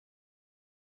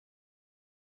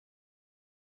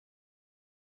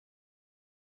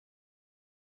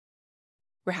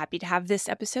We're happy to have this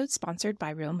episode sponsored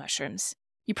by Real Mushrooms.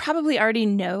 You probably already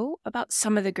know about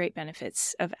some of the great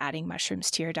benefits of adding mushrooms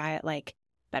to your diet, like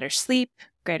better sleep,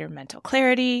 greater mental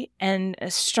clarity, and a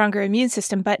stronger immune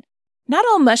system, but not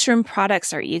all mushroom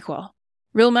products are equal.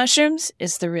 Real Mushrooms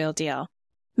is the real deal.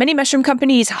 Many mushroom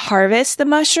companies harvest the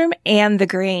mushroom and the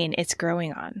grain it's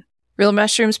growing on. Real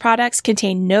Mushrooms products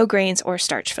contain no grains or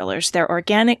starch fillers. They're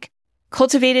organic,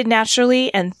 cultivated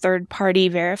naturally, and third-party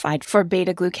verified for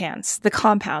beta-glucans, the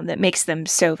compound that makes them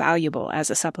so valuable as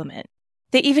a supplement.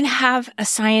 They even have a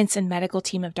science and medical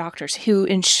team of doctors who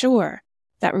ensure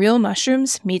that Real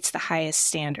Mushrooms meets the highest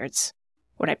standards.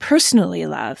 What I personally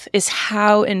love is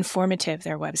how informative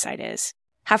their website is.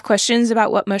 Have questions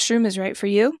about what mushroom is right for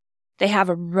you? They have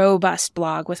a robust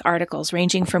blog with articles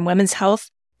ranging from women's health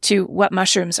to what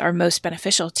mushrooms are most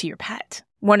beneficial to your pet.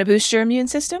 Want to boost your immune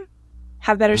system?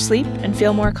 Have better sleep and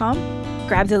feel more calm?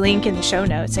 Grab the link in the show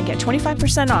notes and get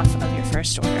 25% off of your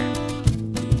first order.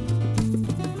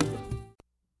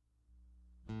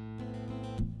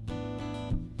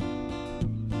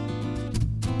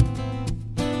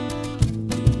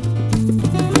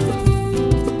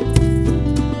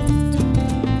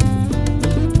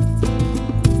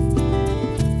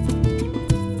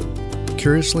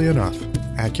 Curiously enough,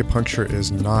 acupuncture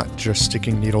is not just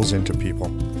sticking needles into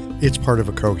people. It's part of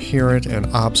a coherent and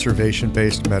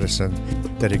observation-based medicine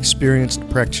that experienced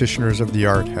practitioners of the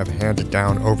art have handed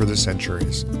down over the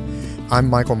centuries. I'm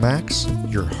Michael Max,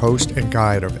 your host and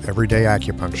guide of Everyday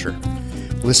Acupuncture.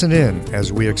 Listen in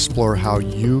as we explore how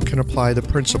you can apply the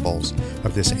principles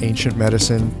of this ancient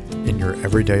medicine in your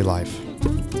everyday life.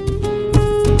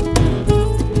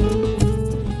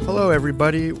 Hello,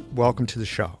 everybody. Welcome to the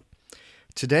show.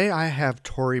 Today I have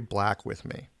Tori Black with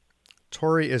me.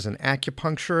 Tori is an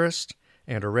acupuncturist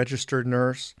and a registered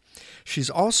nurse. She's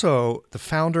also the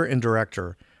founder and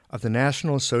director of the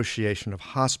National Association of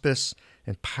Hospice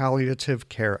and Palliative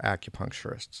Care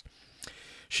Acupuncturists.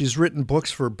 She's written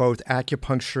books for both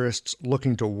acupuncturists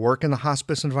looking to work in the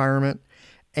hospice environment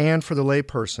and for the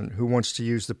layperson who wants to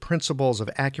use the principles of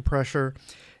acupressure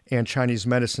and Chinese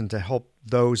medicine to help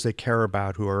those they care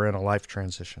about who are in a life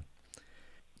transition.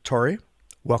 Tori,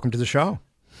 welcome to the show.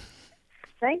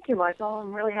 Thank you, Michael.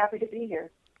 I'm really happy to be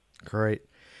here. Great.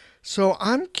 So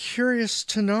I'm curious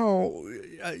to know,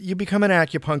 you become an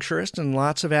acupuncturist, and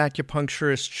lots of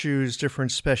acupuncturists choose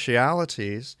different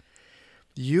specialities.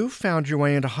 You found your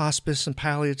way into hospice and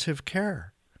palliative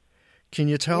care. Can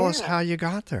you tell us how you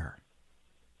got there?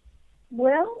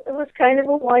 Well, it was kind of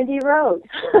a windy road.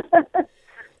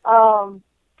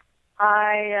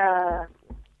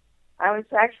 I was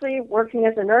actually working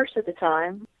as a nurse at the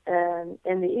time and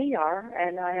in the ER,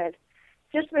 and I had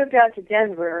just moved out to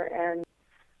Denver, and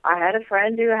I had a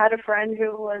friend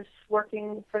who was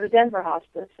working for the Denver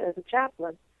hospice as a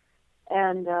chaplain,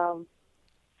 and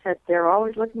said they're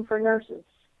always looking for nurses.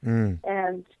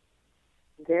 And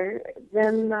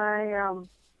then I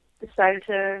decided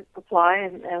to apply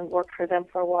and work for them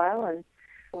for a while, and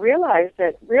realized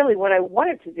that really what I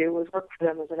wanted to do was work for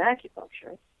them as an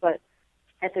acupuncturist. But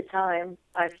at the time,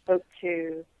 I spoke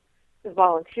to the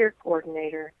volunteer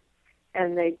coordinator,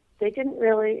 and they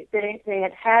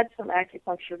had some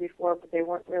acupuncture before, but they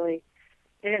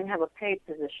didn't have a paid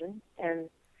position, and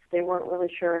they weren't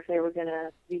really sure if they were going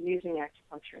to be using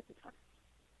acupuncture at the time.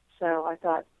 So I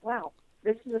thought, wow,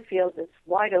 this is a field that's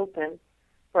wide open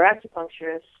for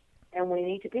acupuncturists, and we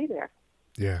need to be there.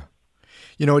 Yeah.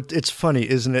 You know, it's funny,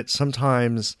 isn't it?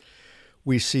 Sometimes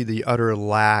we see the utter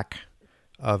lack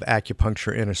of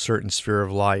acupuncture in a certain sphere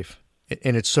of life,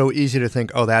 and it's so easy to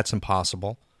think, oh, that's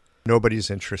impossible.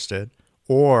 Nobody's interested.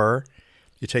 Or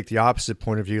you take the opposite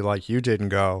point of view like you did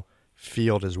and go,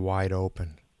 field is wide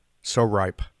open, so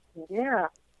ripe. Yeah.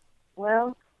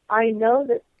 Well, I know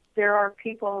that there are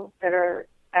people that are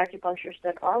acupuncturists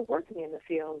that are working in the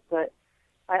field, but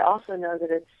I also know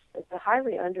that it's a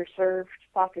highly underserved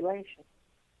population.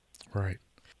 Right.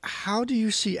 How do you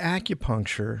see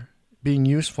acupuncture being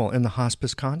useful in the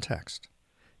hospice context?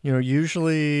 You know,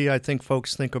 usually I think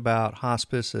folks think about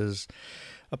hospice as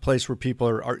a place where people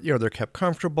are they're kept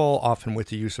comfortable, often with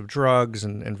the use of drugs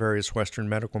and various Western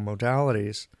medical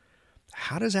modalities.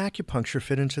 How does acupuncture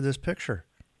fit into this picture?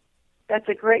 That's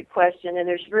a great question, and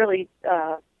there's really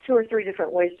 2 or 3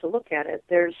 different ways to look at it.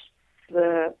 There's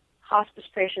the hospice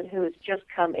patient who has just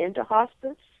come into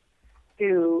hospice,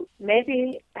 who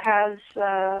maybe has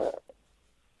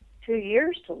 2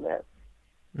 years to live.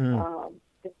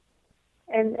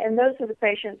 And those are the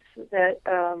patients that...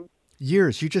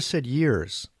 years. You just said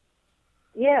years.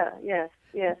 Yeah, yes.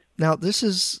 Now, this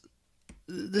is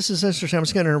interesting. I'm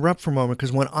just going to interrupt for a moment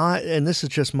because and this is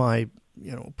just my,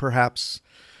 perhaps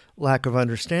lack of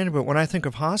understanding. But when I think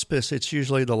of hospice, it's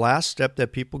usually the last step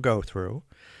that people go through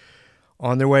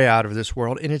on their way out of this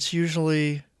world, and it's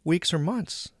usually weeks or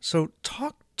months. So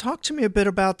talk to me a bit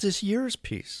about this years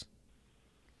piece.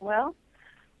 Well,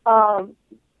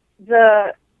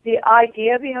 the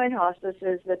idea behind hospice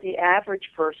is that the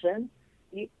average person,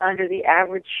 under the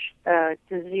average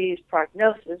disease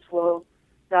prognosis, will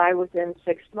die within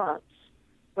 6 months.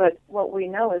 But what we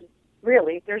know is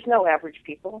really there's no average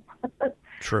people.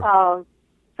 True.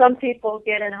 Some people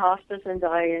get in hospice and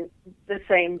die in the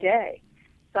same day.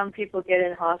 Some people get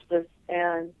in hospice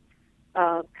and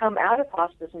come out of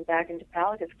hospice and back into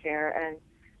palliative care and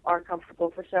are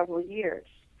comfortable for several years.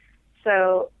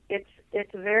 So it's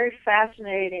a very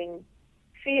fascinating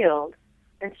field,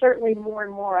 and certainly more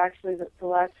and more, actually, the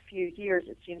last few years,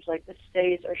 it seems like the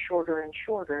stays are shorter and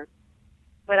shorter.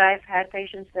 But I've had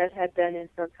patients that have been in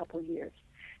for a couple of years.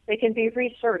 They can be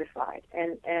recertified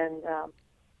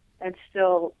and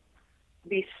still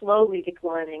be slowly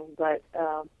declining, but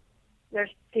there's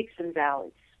peaks and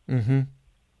valleys. Mm-hmm.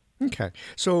 Okay.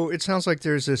 So it sounds like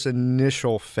there's this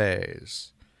initial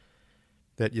phase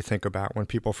that you think about when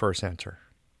people first enter.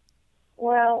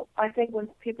 Well, I think when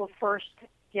people first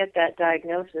get that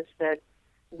diagnosis that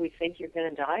we think you're going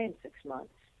to die in 6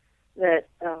 months, that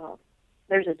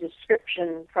there's a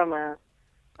description from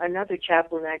another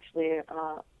chaplain, actually,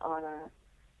 on a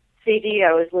CD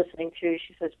I was listening to.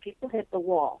 She says, people hit the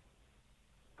wall.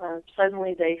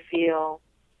 Suddenly they feel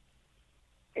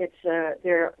it's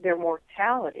their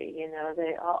mortality. You know,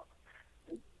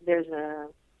 there's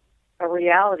a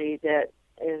reality that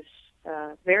is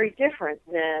very different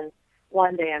than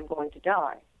one day I'm going to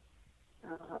die.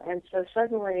 And so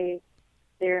suddenly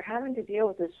they're having to deal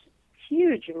with this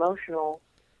huge emotional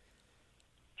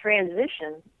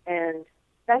transition, and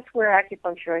that's where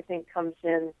acupuncture, I think, comes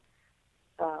in.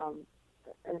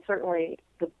 And certainly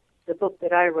the book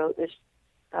that I wrote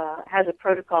has a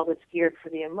protocol that's geared for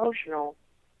the emotional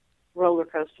roller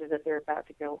coaster that they're about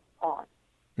to go on.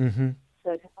 Mm-hmm.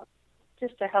 So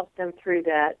just to help them through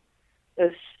that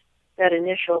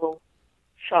initial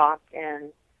shock,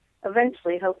 and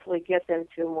eventually, hopefully, get them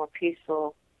to a more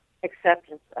peaceful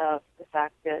acceptance of the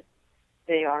fact that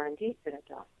they are indeed going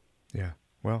to die. Yeah,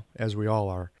 well, as we all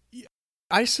are.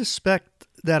 I suspect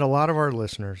that a lot of our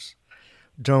listeners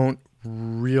don't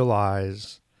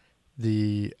realize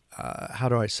the,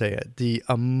 the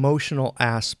emotional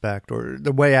aspect, or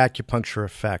the way acupuncture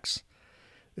affects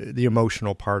the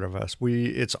emotional part of us.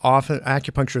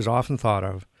 Acupuncture is often thought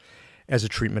of as a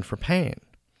treatment for pain,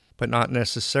 but not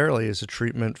necessarily as a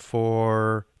treatment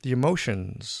for the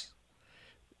emotions.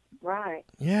 Right.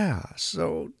 Yeah.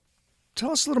 So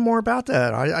tell us a little more about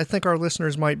that. I think our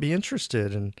listeners might be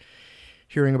interested in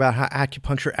hearing about how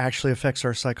acupuncture actually affects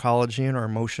our psychology and our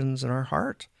emotions and our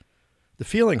heart, the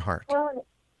feeling heart. Well,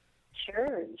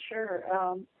 sure.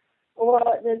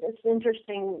 Well, it's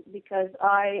interesting because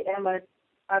I'm a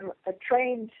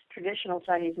trained traditional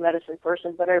Chinese medicine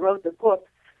person, but I wrote the book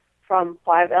from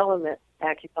 5-element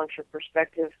acupuncture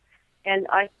perspective, and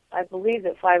I believe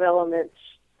that 5 elements,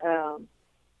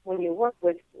 when you work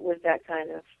with that kind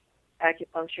of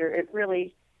acupuncture, it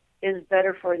really is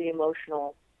better for the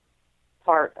emotional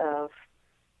part of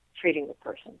treating the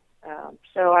person.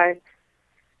 So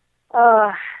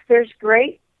there's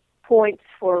great points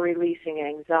for releasing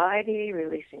anxiety,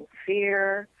 releasing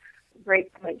fear,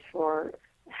 great points for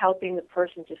helping the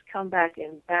person just come back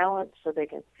in balance so they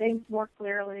can think more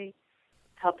clearly,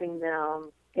 helping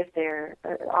them if they're,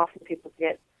 often people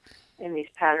get in these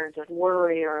patterns of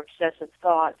worry or obsessive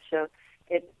thoughts, so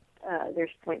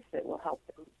there's points that will help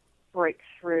them break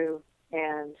through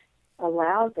and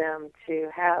allow them to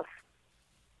have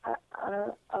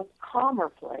a calmer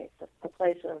place, a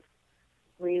place of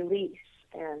release,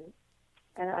 and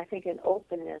I think an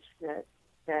openness that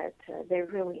they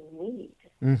really need.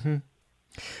 Mm-hmm.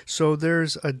 So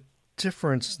there's a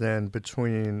difference then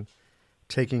between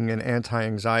taking an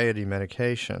anti-anxiety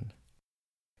medication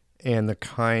and the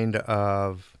kind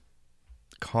of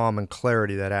calm and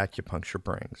clarity that acupuncture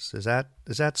brings. Is that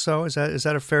so? Is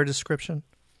that a fair description?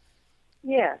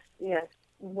 Yes.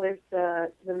 With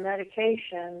the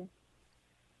medication,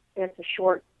 it's a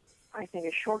shorter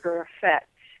effect.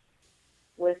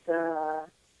 With the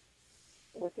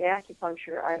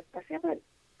acupuncture, I feel it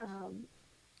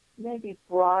maybe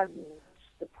broadens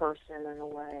the person in a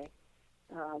way,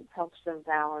 helps them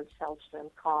balance, helps them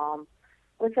calm,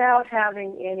 without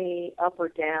having any up or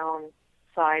down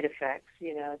side effects.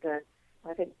 You know,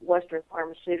 I think Western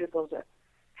pharmaceuticals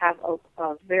have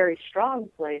a very strong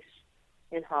place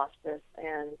in hospice,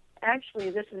 and actually,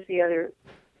 this is the other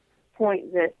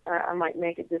point that I might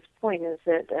make at this point, is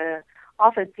that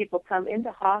often people come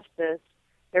into hospice,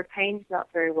 their pain's not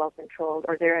very well controlled,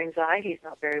 or their anxiety's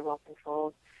not very well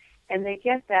controlled, and they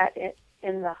get that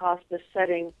in the hospice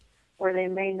setting where they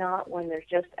may not when they're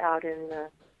just out in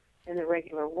the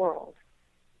regular world.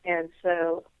 And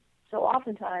so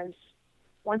oftentimes,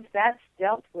 once that's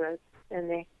dealt with and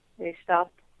they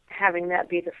stop having that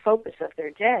be the focus of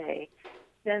their day,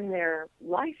 then their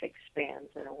life expands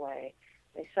in a way.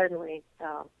 They suddenly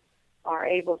are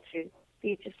able to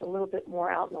be just a little bit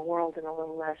more out in the world and a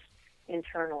little less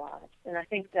internalized. And I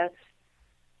think that's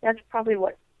probably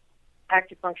what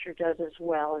acupuncture does as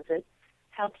well, is it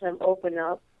helps them open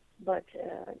up, but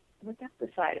without the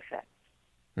side effects.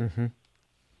 Mm-hmm.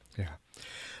 Yeah.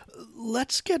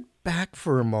 Let's get back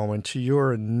for a moment to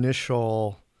your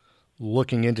initial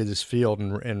looking into this field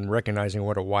and recognizing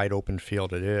what a wide open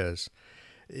field it is.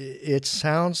 It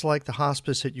sounds like the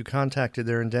hospice that you contacted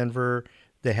there in Denver,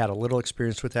 they had a little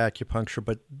experience with acupuncture,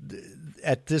 but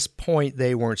at this point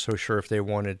they weren't so sure if they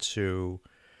wanted to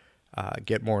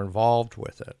get more involved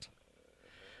with it.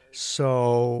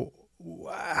 So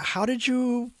how did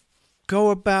you go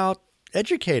about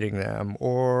educating them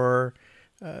or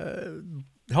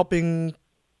helping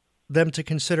them to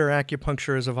consider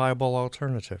acupuncture as a viable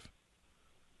alternative?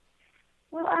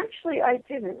 Well, actually, I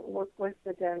didn't work with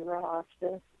the Denver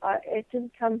hospice. It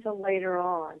didn't come till later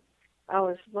on. I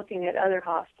was looking at other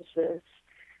hospices.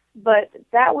 But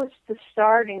that was the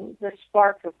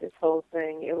spark of this whole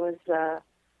thing. It was,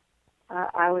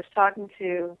 I was talking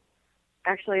to,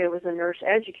 actually it was a nurse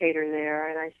educator there,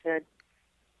 and I said,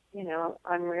 you know,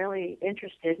 I'm really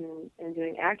interested in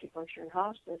doing acupuncture in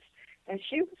hospice. And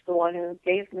she was the one who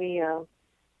gave me an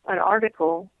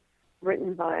article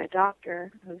written by a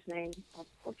doctor whose name,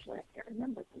 unfortunately, I can't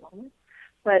remember at the moment,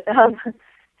 but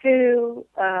who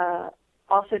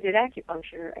also did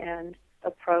acupuncture and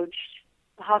approached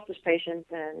the hospice patients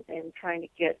and trying to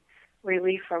get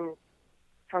relief from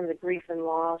the grief and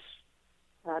loss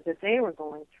that they were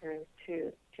going through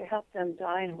to help them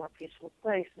die in a more peaceful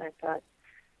place. And I thought,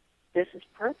 this is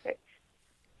perfect.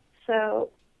 So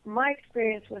my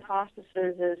experience with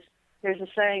hospices is there's a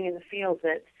saying in the field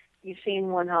that you've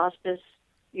seen one hospice,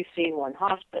 you've seen one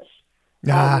hospice.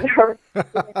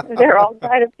 They're all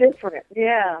kind of different,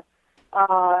 yeah.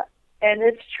 And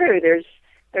it's true. There's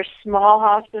small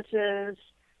hospices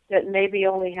that maybe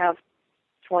only have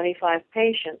 25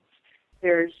 patients.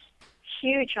 There's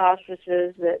huge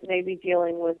hospices that may be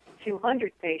dealing with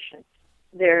 200 patients.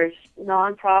 There's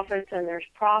nonprofits and there's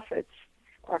profits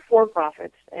or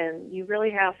for-profits, and you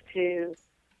really have to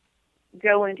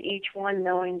go into each one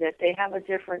knowing that they have a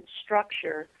different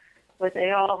structure, but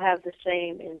they all have the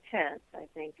same intent, I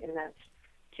think, and that's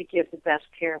to give the best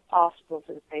care possible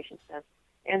to the patients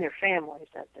and their families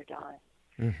as they're dying.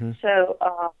 Mm-hmm. So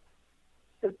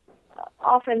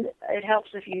often it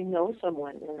helps if you know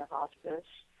someone in the hospice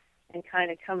and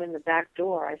kind of come in the back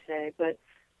door, I say. But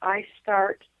I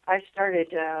started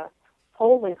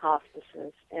polling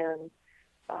hospices and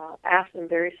asked them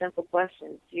very simple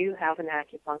questions. Do you have an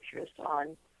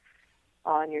acupuncturist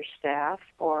on your staff,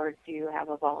 or do you have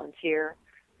a volunteer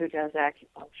who does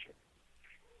acupuncture?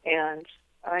 And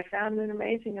I found an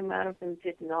amazing amount of them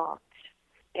did not.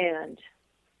 And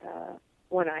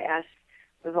when I asked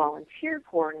the volunteer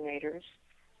coordinators,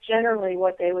 generally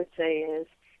what they would say is,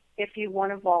 if you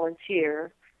want to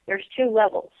volunteer, there's two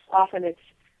levels. Often it's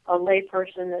a lay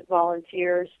person that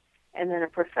volunteers and then a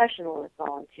professional that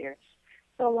volunteers.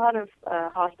 So a lot of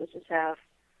hospices have,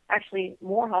 actually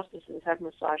more hospices have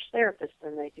massage therapists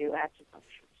than they do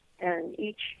acupuncturists. And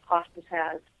each hospice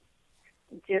has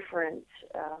different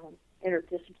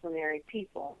interdisciplinary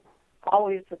people,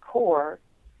 always the core,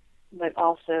 but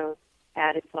also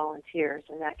added volunteers,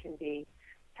 and that can be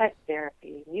pet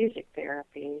therapy, music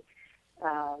therapy,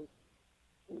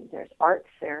 there's art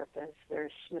therapists,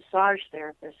 there's massage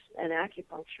therapists, and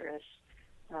acupuncturists.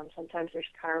 Sometimes there's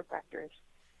chiropractors.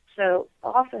 So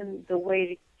often the way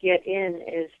to get in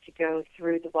is to go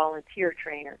through the volunteer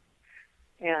trainer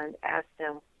and ask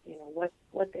them, you know,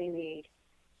 what they need.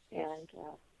 And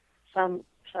some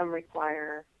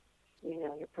require, you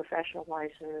know, your professional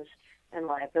license and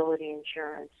liability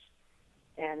insurance,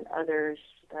 and others,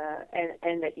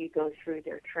 and that you go through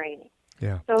their training.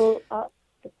 Yeah. So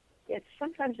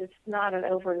sometimes it's not an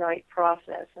overnight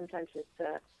process. Sometimes it's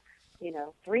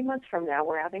 3 months from now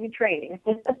we're having a training,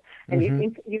 and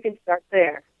mm-hmm. you can start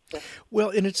there. So. Well,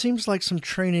 and it seems like some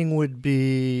training would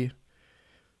be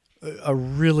a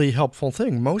really helpful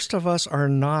thing. Most of us are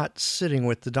not sitting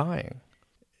with the dying,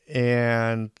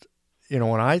 and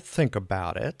when I think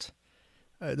about it,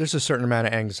 there's a certain amount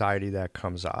of anxiety that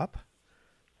comes up.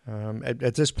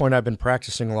 At this point, I've been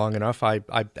practicing long enough. I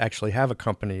actually have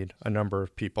accompanied a number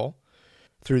of people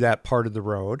through that part of the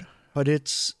road, but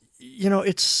it's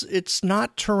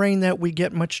not terrain that we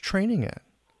get much training in.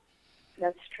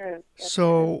 That's true.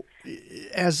 So,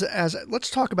 as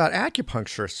let's talk about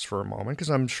acupuncturists for a moment,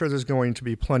 because I'm sure there's going to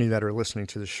be plenty that are listening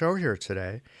to the show here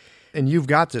today, and you've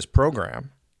got this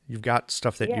program, you've got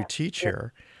stuff that you teach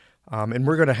here, and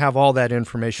we're going to have all that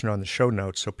information on the show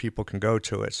notes so people can go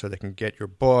to it, so they can get your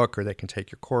book or they can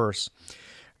take your course.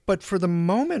 But for the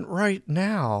moment right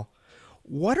now,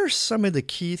 what are some of the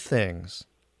key things?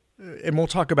 And we'll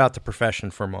talk about the profession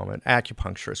for a moment,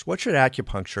 acupuncturists. What should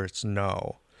acupuncturists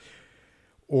know?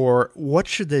 Or what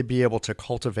should they be able to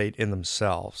cultivate in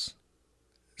themselves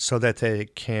so that they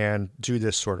can do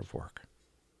this sort of work?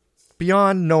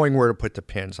 Beyond knowing where to put the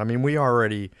pins. I mean,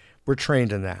 we're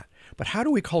trained in that. But how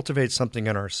do we cultivate something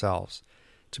in ourselves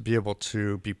to be able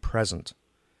to be present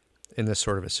in this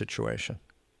sort of a situation?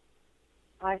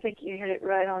 I think you hit it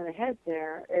right on the head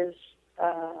there. It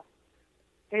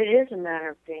is a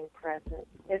matter of being present.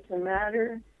 It's a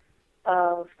matter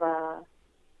of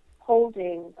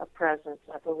holding a presence,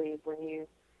 I believe, when you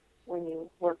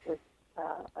work with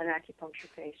an acupuncture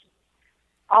patient.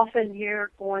 Often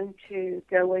you're going to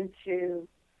go into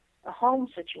a home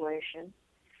situation,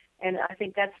 and I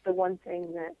think that's the one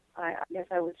thing that I guess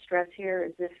I would stress here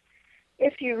is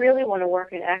if you really want to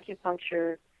work in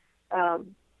acupuncture,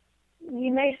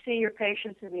 you may see your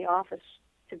patients in the office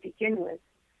to begin with,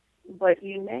 but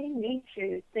you may need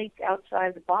to think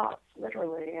outside the box,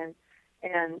 literally,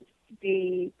 and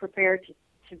be prepared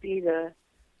to be the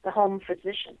home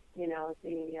physician,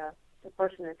 the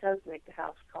person that does make the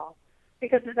house call,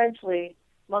 because eventually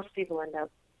most people end up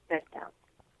bedbound.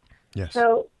 Yes.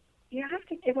 So you have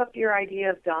to give up your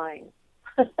idea of dying.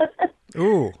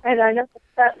 Ooh. And I know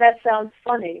that sounds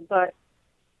funny, but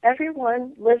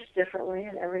everyone lives differently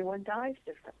and everyone dies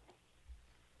differently.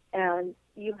 And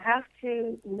you have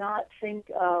to not think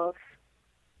of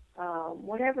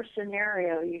whatever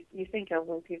scenario you think of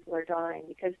when people are dying,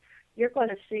 because you're going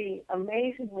to see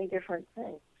amazingly different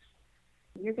things.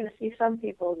 You're going to see some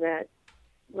people that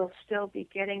will still be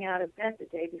getting out of bed the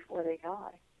day before they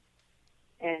die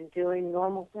and doing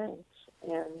normal things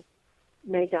and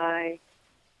may die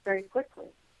very quickly.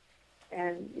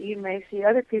 And you may see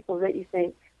other people that you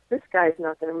think, this guy's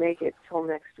not going to make it till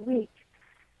next week,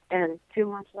 and 2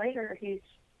 months later he's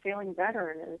feeling better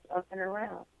and is up and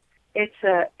around. It's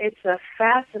a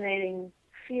fascinating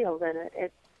field, and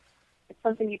it's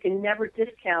something you can never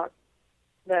discount.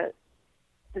 The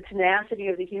tenacity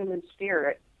of the human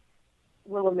spirit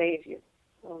will amaze you.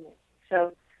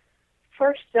 So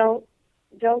first, don't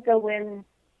go in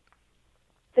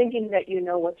thinking that you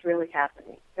know what's really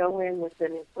happening. Go in with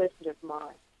an inquisitive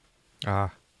mind.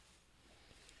 Ah.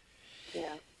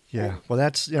 Yeah. Yeah. Well,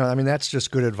 that's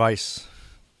just good advice,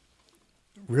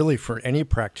 really, for any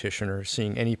practitioner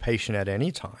seeing any patient at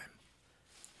any time.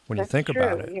 When you think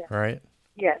about it, right?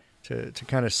 Yes. To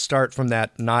kind of start from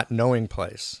that not knowing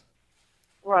place.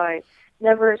 Right.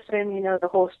 Never assume the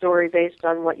whole story based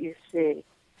on what you see.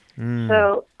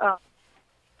 So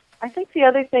I think the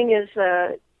other thing is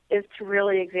to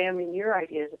really examine your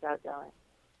ideas about dying.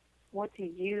 What do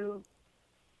you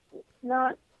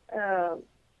not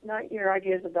your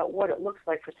ideas about what it looks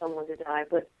like for someone to die,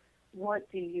 but how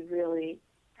do you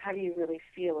really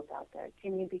feel about that?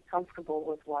 Can you be comfortable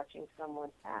with watching someone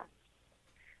pass?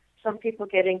 Some people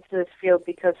get into this field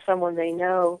because someone they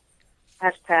know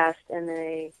has passed, and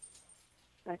I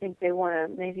think they want to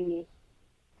maybe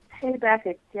pay back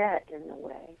a debt in a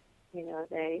way.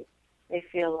 They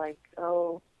feel like,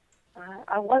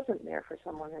 I wasn't there for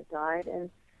someone that died,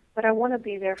 but I want to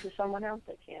be there for someone else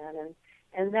that can,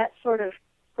 and that sort of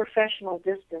professional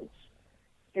distance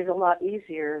is a lot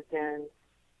easier than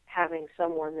having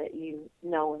someone that you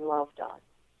know and love die.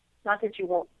 Not that you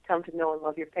won't come to know and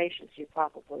love your patients, you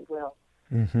probably will.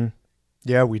 Mm-hmm.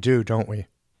 Yeah, we do, don't we,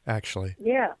 actually?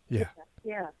 Yeah. Yeah.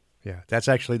 Yeah. Yeah, that's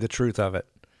actually the truth of it.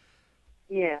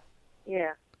 Yeah,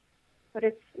 yeah. But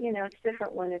it's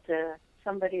different when it's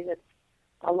somebody that's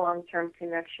a long-term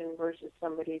connection versus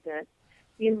somebody that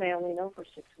you may only know for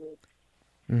 6 weeks.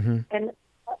 Mm-hmm. And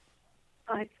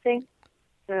I think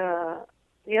the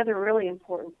other really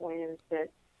important point is that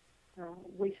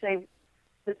we say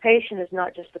the patient is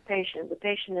not just the patient. The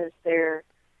patient is their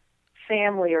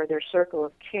family or their circle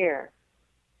of care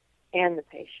and the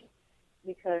patient,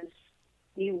 because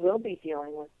you will be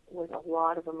dealing with a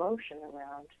lot of emotion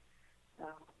around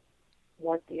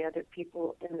what the other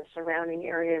people in the surrounding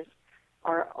areas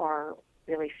are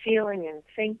really feeling and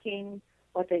thinking,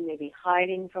 what they may be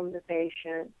hiding from the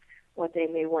patient, what they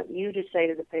may want you to say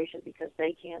to the patient because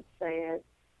they can't say it.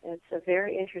 It's a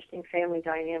very interesting family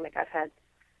dynamic.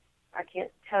 I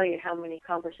can't tell you how many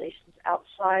conversations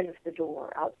outside of the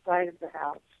door, outside of the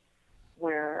house,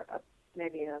 where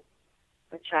maybe a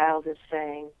child is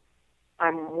saying,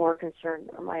 I'm more concerned,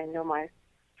 I know my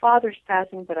father's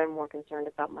passing, but I'm more concerned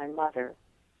about my mother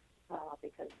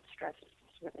because the stress is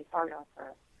really hard on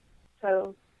her.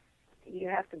 So you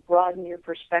have to broaden your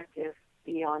perspective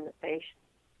beyond the patient.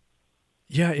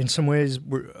 Yeah, in some ways,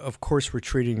 of course, we're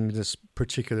treating this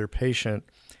particular patient.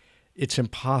 It's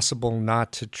impossible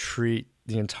not to treat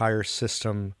the entire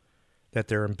system that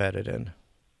they're embedded in.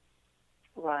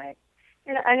 Right.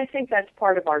 And I think that's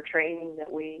part of our training,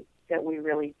 that we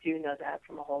really do know that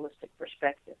from a holistic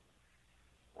perspective.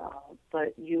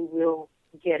 But you will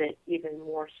get it even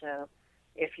more so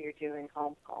if you're doing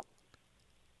home call.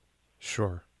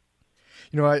 Sure.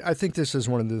 I think this is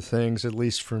one of the things, at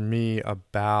least for me,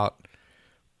 about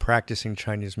practicing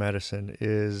Chinese medicine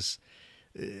is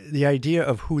the idea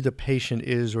of who the patient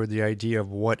is, or the idea of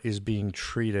what is being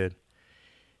treated,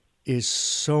 is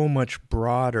so much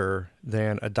broader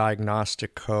than a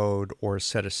diagnostic code or a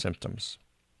set of symptoms.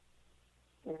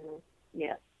 Mm-hmm.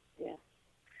 Yeah.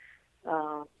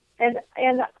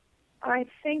 And I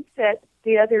think that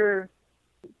the other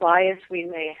bias we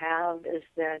may have is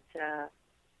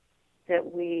that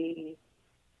we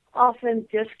often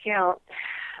discount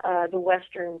the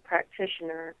Western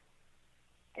practitioner,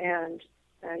 and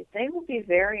they will be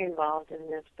very involved in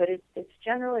this, but it's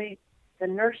generally the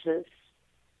nurses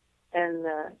and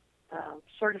the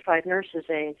certified nurses'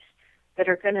 aides that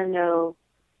are going to know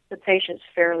the patients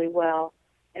fairly well,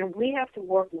 and we have to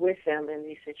work with them in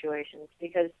these situations,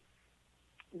 because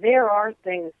there are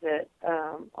things that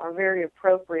are very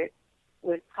appropriate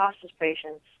with hospice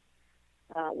patients,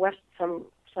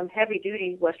 some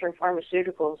heavy-duty Western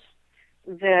pharmaceuticals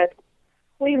that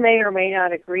we may or may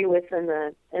not agree with in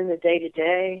the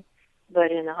day-to-day,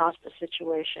 but in a hospice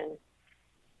situation,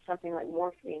 something like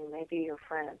morphine may be your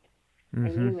friend. Mm-hmm.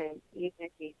 And you may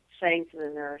be saying to the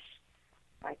nurse,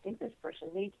 I think this person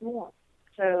needs more.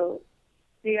 So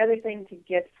the other thing to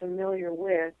get familiar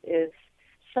with is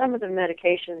some of the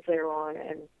medications they're on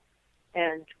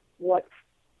and what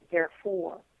they're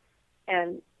for.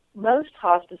 And most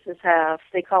hospices have,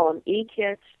 they call them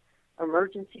E-kits,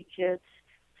 emergency kits,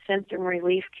 symptom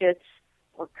relief kits,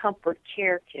 or comfort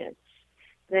care kits.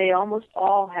 They almost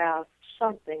all have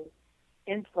something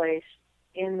in place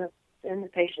in the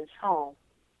patient's home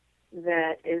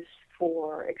that is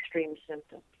for extreme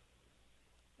symptoms.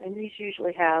 And these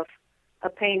usually have a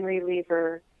pain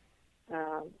reliever,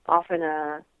 often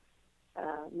a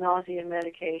nausea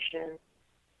medication,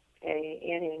 a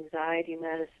anti-anxiety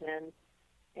medicine,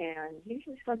 and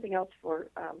usually something else for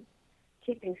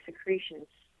keeping secretions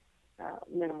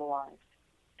minimalized.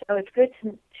 So it's good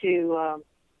to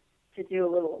do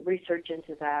a little research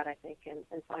into that, I think,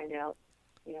 and find out,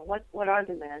 what are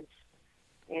the meds,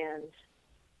 and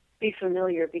be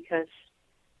familiar, because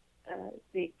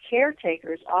the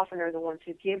caretakers often are the ones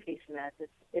who give these meds.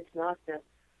 It's not the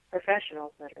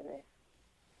professionals that are there,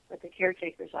 but the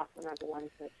caretakers often are the ones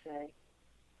that say,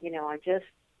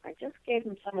 I just gave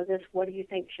them some of this. What do you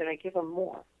think? Should I give them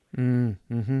more?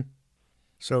 Mm-hmm.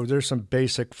 So there's some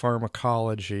basic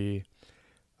pharmacology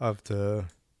of the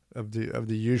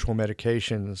usual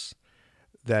medications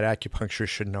that acupuncture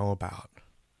should know about.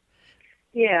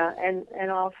 Yeah,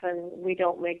 and often we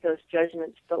don't make those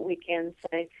judgments, but we can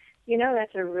say,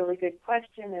 that's a really good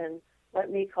question, and let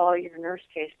me call your nurse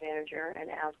case manager and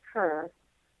ask her,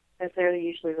 because they're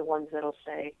usually the ones that'll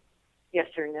say yes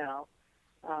or no,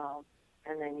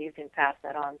 and then you can pass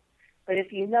that on. But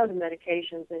if you know the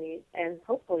medications and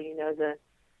hopefully you know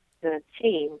the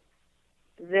team,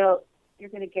 you're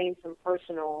going to gain some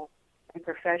personal and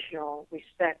professional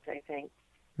respect, I think.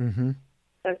 Mm-hmm.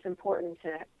 So it's important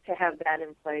to have that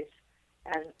in place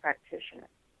as a practitioner.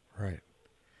 Right.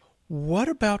 What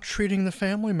about treating the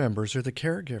family members or the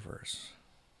caregivers?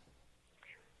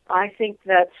 I think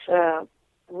that's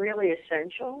really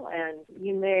essential, and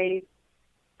you may,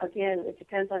 again, it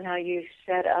depends on how you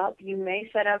set up. You may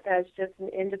set up as just an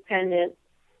independent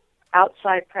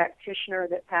outside practitioner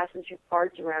that passes your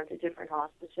cards around to different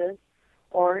hospices,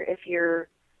 or if you're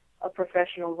a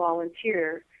professional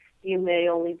volunteer, you may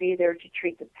only be there to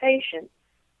treat the patient,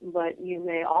 but you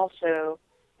may also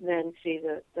then see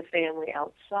the family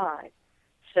outside.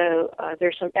 So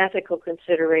there's some ethical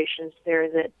considerations there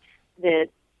that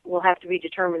will have to be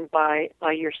determined by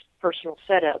your personal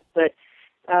setup. But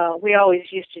we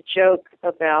always used to joke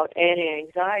about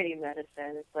anti-anxiety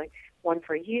medicine. It's like one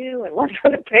for you and one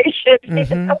for the patient,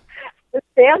 mm-hmm. The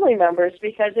family members,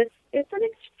 because it's an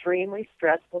extremely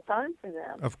stressful time for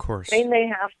them. Of course. They may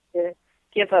have to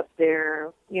give up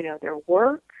their, their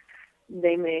work.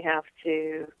 They may have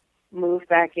to move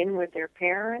back in with their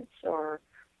parents or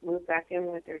move back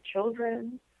in with their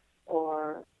children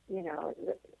or,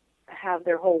 have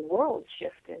their whole world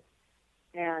shifted.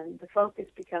 And the focus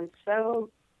becomes so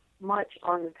much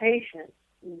on the patient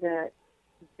that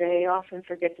they often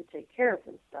forget to take care of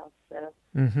themselves. So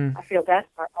I feel that's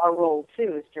our role,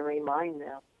 too, is to remind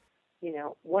them,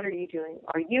 what are you doing?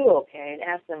 Are you okay? And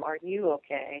ask them, are you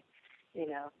okay?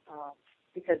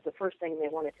 Because the first thing they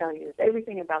want to tell you is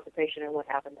everything about the patient and what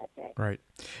happened that day. Right.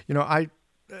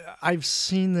 I've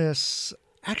seen this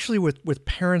actually with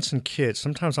parents and kids.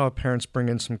 Sometimes I'll have parents bring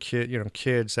in some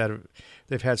kids that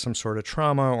they've had some sort of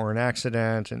trauma or an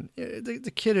accident, and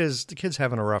the kid's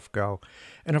having a rough go,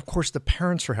 and of course the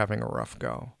parents are having a rough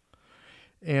go.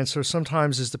 And so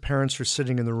sometimes as the parents are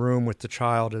sitting in the room with the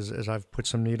child, as I've put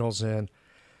some needles in,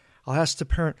 I'll ask the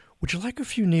parent, "Would you like a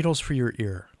few needles for your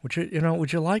ear? Would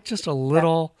you like just a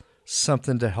little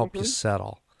something to help you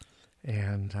settle?"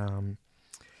 And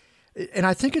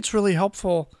I think it's really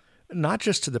helpful, not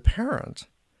just to the parent,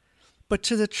 but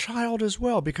to the child as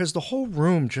well, because the whole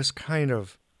room just kind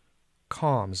of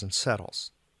calms and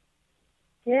settles.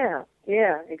 Yeah,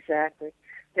 exactly.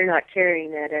 They're not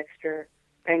carrying that extra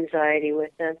anxiety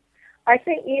with them. I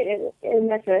think, and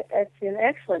that's an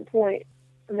excellent point.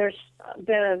 And there's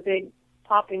been a big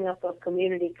popping up of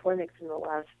community clinics in the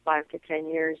last 5 to 10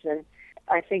 years, and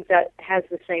I think that has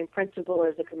the same principle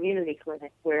as a community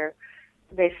clinic, where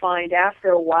they find after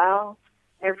a while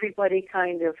everybody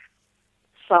kind of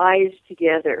sighs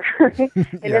together, and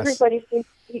Yes. everybody seems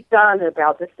to be done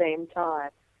about the same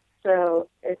time. So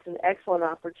it's an excellent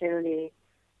opportunity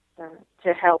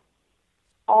to help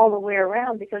all the way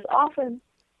around, because often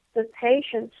the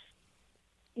patients,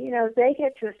 they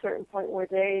get to a certain point where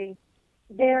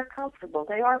they're comfortable.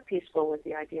 They are peaceful with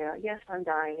the idea, yes, I'm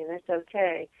dying and it's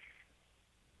okay.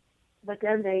 But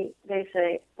then they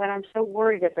say, but I'm so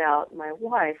worried about my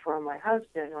wife or my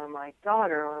husband or my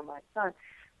daughter or my son,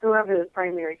 whoever the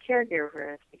primary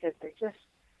caregiver is, because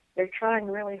they're trying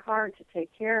really hard to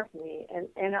take care of me,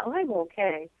 and I'm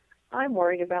okay. I'm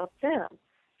worried about them.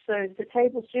 So the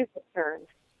tables do get turned.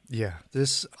 Yeah,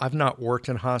 I've not worked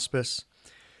in hospice,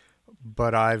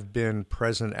 but I've been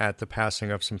present at the passing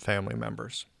of some family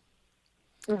members.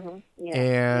 Mm-hmm.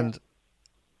 Yeah,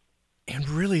 And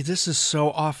really, this is so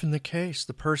often the case.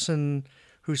 The person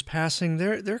who's passing,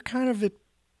 they're kind of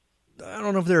I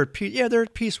don't know if they're at peace. Yeah, they're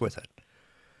at peace with it.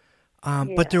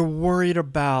 But they're worried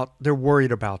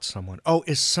about someone. Oh,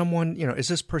 is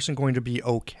this person going to be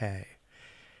okay?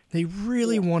 They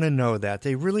really want to know that.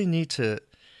 They really need to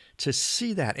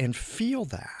see that and feel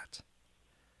that.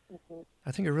 Mm-hmm.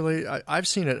 I think I've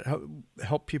seen it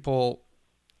help people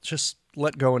just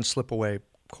let go and slip away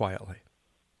quietly.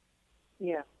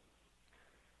 Yeah.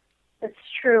 It's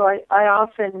true. I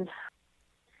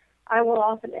will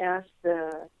often ask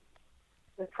the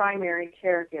primary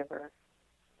caregiver,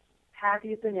 have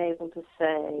you been able to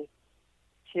say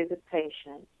to the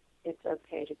patient, it's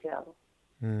okay to go?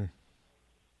 Mm.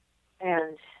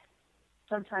 And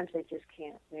sometimes they just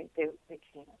can't. They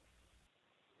can't.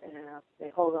 They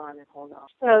hold on and hold on.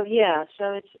 So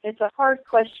it's a hard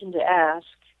question to ask,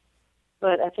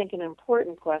 but I think an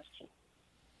important question.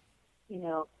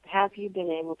 Have you been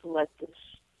able to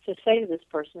say to this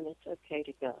person, it's okay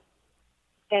to go?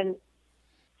 And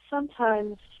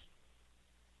sometimes,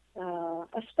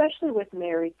 especially with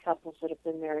married couples that have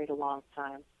been married a long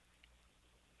time,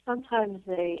 sometimes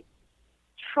they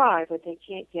try, but they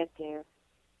can't get there.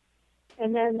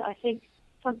 And then I think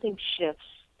something shifts,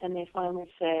 and they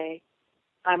finally say,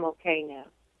 I'm okay now.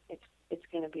 It's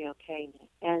going to be okay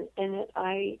now. And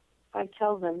I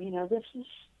tell them, this is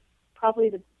probably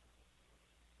the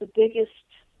biggest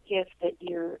gift that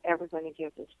you're ever going to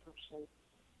give this person,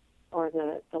 or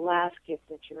the last gift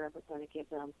that you're ever going to give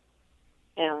them.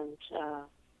 And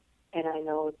I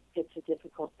know it's a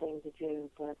difficult thing to do,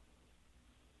 but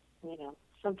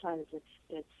sometimes it's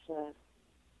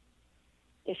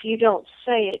if you don't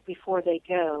say it before they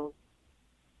go,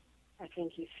 I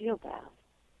think you feel bad.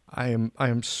 I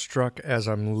am struck as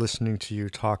I'm listening to you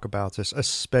talk about this,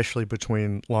 especially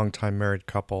between longtime married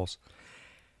couples,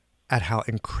 at how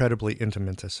incredibly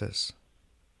intimate this is.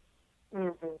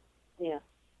 Mm-hmm. Yeah,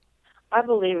 I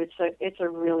believe it's a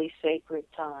really sacred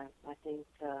time. I think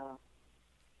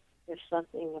there's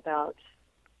something about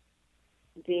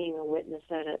being a witness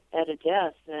at a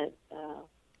death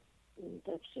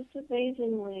that's just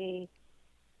amazingly.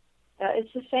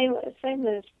 It's the same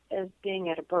as being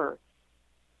at a birth.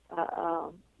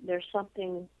 There's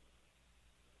something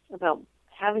about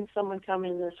having someone come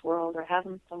into this world or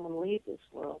having someone leave this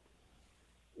world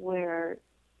where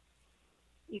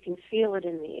you can feel it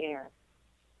in the air.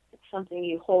 It's something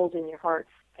you hold in your heart,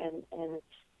 and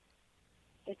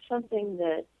it's something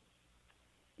that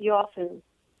you often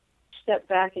step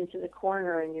back into the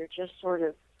corner and you're just sort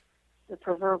of the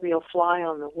proverbial fly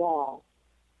on the wall,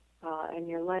 and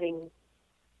you're letting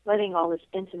all this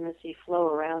intimacy flow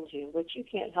around you, which you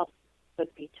can't help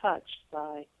but be touched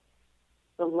by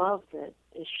the love that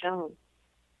is shown.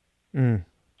 Mm.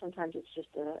 Sometimes it's just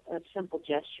a simple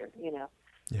gesture,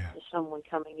 Yeah. to someone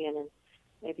coming in and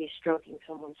maybe stroking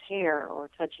someone's hair or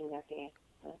touching their hand.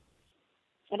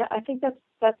 And I think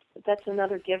that's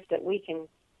another gift that we can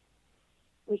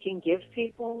give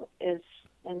people is,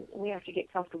 and we have to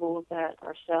get comfortable with that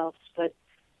ourselves, but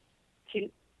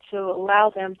to allow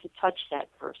them to touch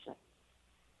that person.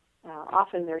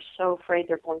 Often they're so afraid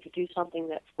they're going to do something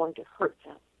that's going to hurt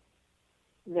them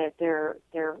that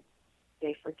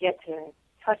they forget to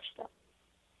touch them.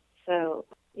 So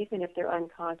even if they're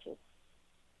unconscious,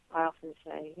 I often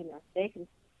say, they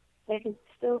can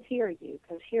still hear you,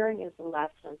 because hearing is the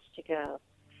last sense to go,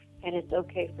 and it's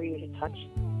okay for you to touch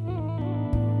them.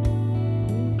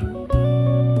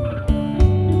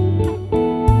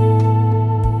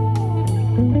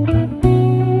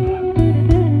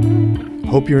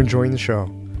 Hope you're enjoying the show.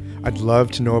 I'd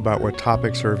love to know about what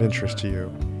topics are of interest to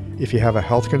you. If you have a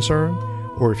health concern,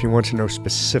 or if you want to know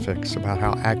specifics about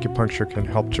how acupuncture can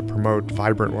help to promote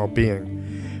vibrant well-being,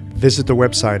 visit the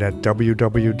website at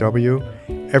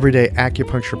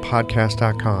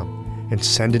www.everydayacupuncturepodcast.com and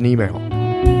send an email.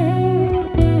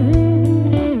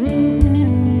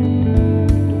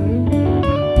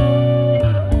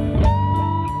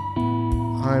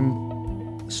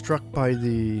 I'm struck by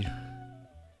the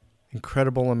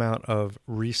incredible amount of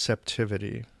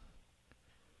receptivity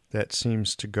that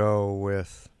seems to go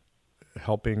with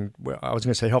helping, well, I was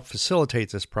going to say help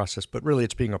facilitate this process, but really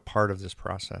it's being a part of this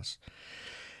process.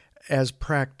 As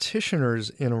practitioners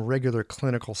in a regular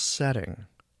clinical setting,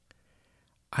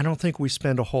 I don't think we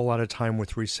spend a whole lot of time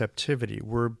with receptivity.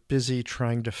 We're busy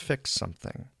trying to fix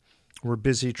something. We're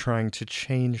busy trying to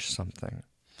change something.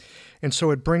 And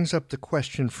so it brings up the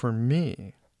question for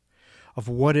me of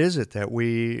what is it that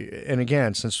and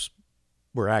again, since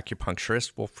we're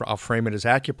acupuncturists, I'll frame it as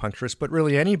acupuncturists, but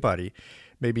really anybody,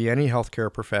 maybe any healthcare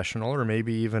professional or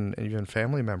maybe even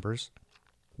family members,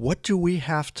 what do we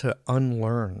have to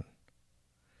unlearn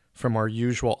from our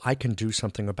usual, I can do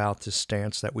something about this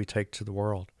stance that we take to the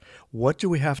world? What do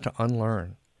we have to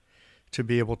unlearn to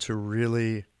be able to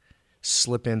really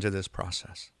slip into this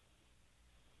process?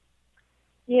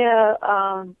 Yeah,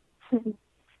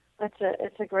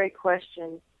 it's a great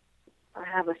question. I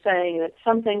have a saying that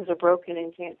some things are broken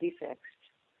and can't be fixed.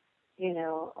 You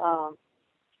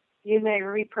may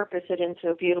repurpose it into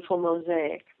a beautiful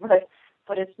mosaic, but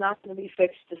it's not going to be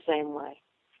fixed the same way.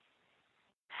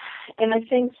 And I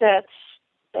think that's,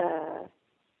 I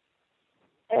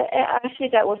see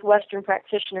that with Western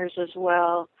practitioners as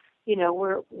well.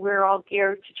 We're all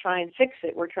geared to try and fix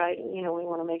it. We're trying, we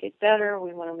want to make it better.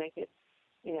 We want to make it,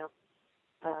 we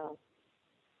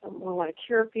want to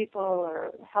cure people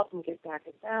or help them get back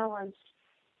in balance.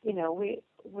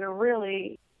 We're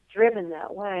really driven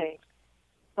that way.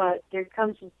 But there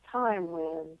comes a time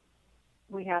when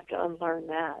we have to unlearn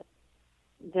that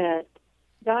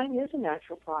dying is a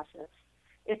natural process.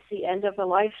 It's the end of a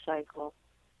life cycle,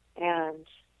 and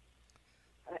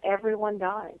everyone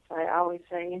dies. I always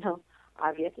say,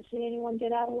 I've yet to see anyone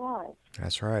get out alive.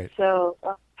 That's right. So,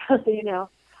 I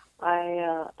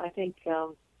think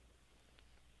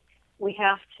we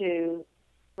have to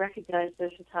recognize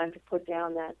there's a time to put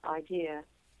down that idea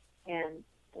and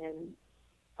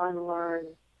unlearn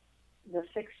the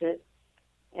fix it,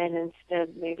 and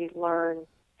instead maybe learn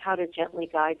how to gently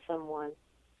guide someone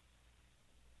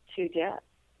to death.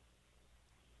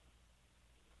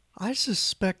 I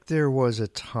suspect there was a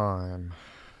time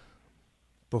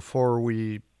before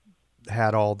we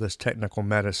had all this technical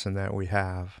medicine that we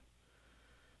have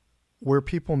where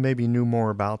people maybe knew more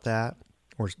about that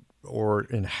or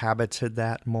inhabited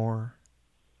that more.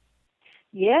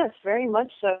 Yes, very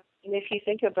much so. And if you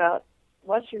think about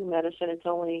Western medicine, it's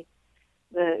only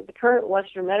the current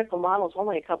Western medical model is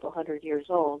only a couple hundred years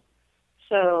old.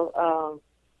 So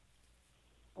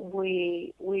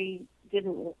we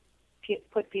didn't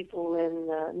put people in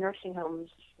nursing homes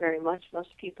very much.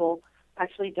 Most people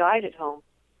actually died at home.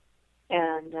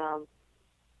 And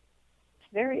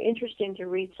it's very interesting to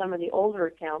read some of the older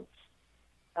accounts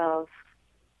of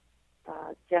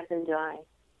death and dying.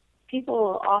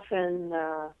 People often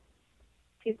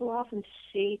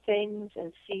see things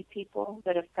and see people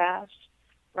that have passed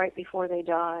right before they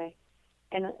die.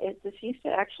 And this used to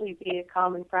actually be a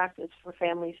common practice for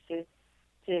families to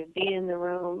be in the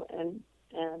room and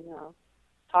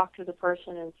talk to the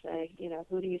person and say,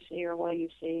 who do you see or what do you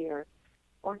see,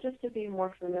 or just to be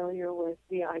more familiar with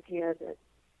the idea that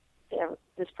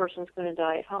this person's going to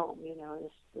die at home.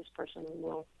 This person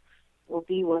will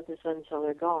be with us until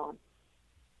they're gone.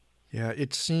 Yeah,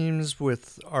 it seems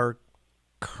with our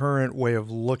current way of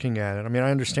looking at it, I mean,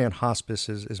 I understand hospice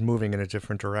is moving in a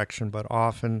different direction, but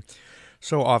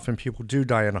so often people do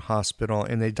die in a hospital,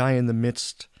 and they die in the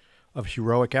midst of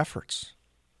heroic efforts.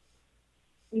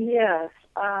 Yes.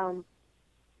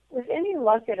 With any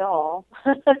luck at all,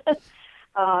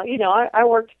 I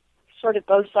worked sort of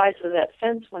both sides of that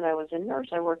fence when I was a nurse.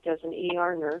 I worked as an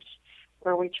ER nurse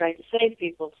where we tried to save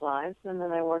people's lives, and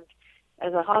then I worked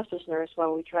as a hospice nurse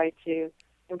while we tried to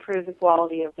improve the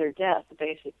quality of their death,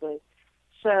 basically.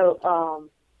 So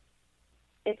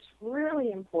it's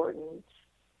really important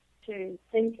to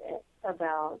think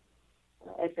about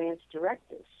advanced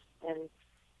directives and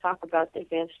talk about the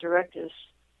advanced directives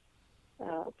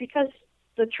because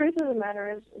the truth of the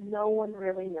matter is no one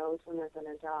really knows when they're going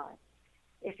to die.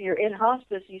 If you're in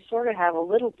hospice, you sort of have a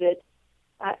little bit,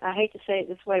 I hate to say it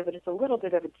this way, but it's a little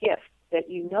bit of a gift that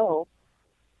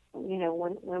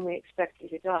when we expect you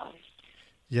to die.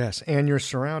 Yes, and you're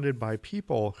surrounded by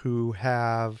people who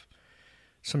have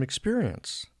some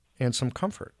experience and some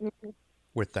comfort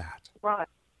with that.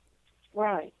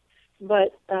 Right.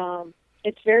 But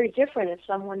it's very different if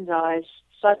someone dies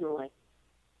suddenly.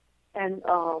 And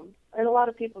a lot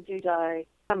of people do die,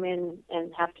 come in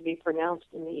and have to be pronounced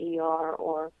in the ER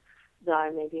or die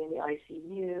maybe in the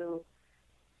ICU.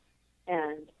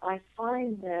 And I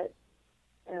find that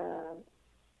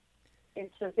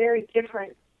it's a very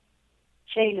different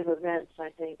chain of events, I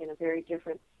think, and a very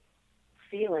different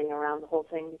feeling around the whole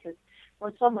thing, because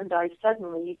when someone dies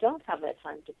suddenly, you don't have that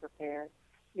time to prepare.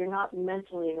 You're not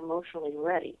mentally and emotionally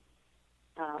ready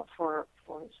for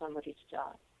somebody to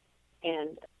die.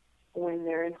 And when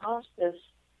they're in hospice,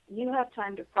 you have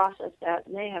time to process that,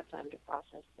 and they have time to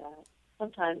process that.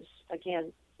 Sometimes,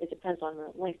 again, it depends on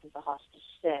the length of the hospice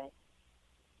stay.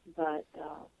 But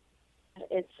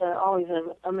it's always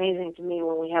amazing to me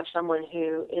when we have someone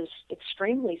who is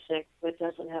extremely sick but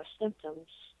doesn't have symptoms,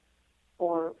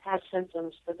 or has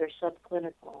symptoms but they're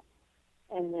subclinical,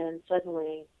 and then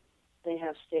suddenly they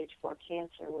have stage 4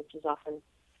 cancer, which is often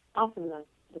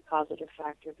the causative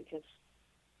factor, because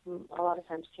a lot of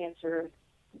times cancer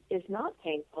is not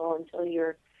painful until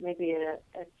you're maybe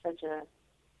at such a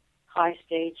high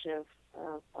stage of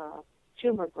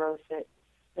tumor growth that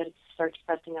it starts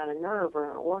pressing on a nerve or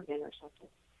an organ or something.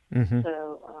 Mm-hmm.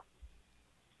 So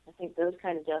I think those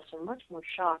kind of deaths are much more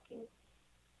shocking.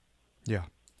 Yeah.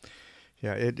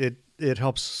 It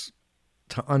helps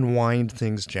to unwind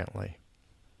things gently.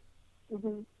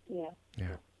 Mm-hmm.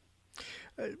 Yeah.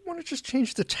 I want to just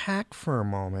change the tack for a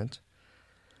moment.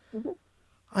 Mm-hmm.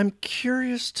 I'm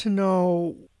curious to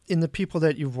know, in the people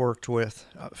that you've worked with,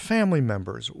 family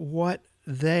members, what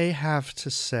they have to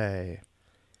say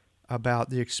about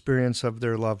the experience of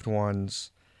their loved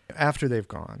ones after they've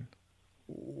gone.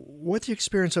 What the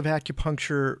experience of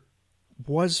acupuncture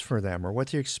was for them, or what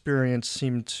the experience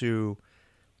seemed to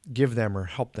give them or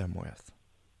help them with.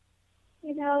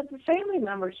 The family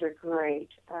members are great.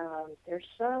 They're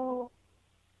so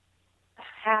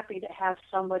happy to have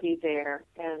somebody there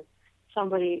and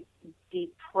somebody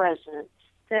be present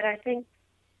that I think,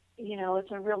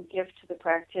 it's a real gift to the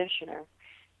practitioner.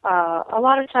 A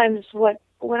lot of times what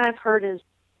I've heard is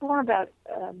more about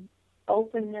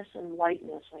openness and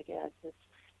lightness, I guess. It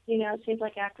seems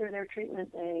like after their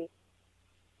treatment, they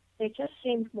just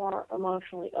seemed more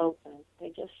emotionally open. They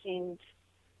just seemed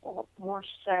more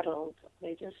settled.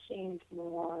 They just seemed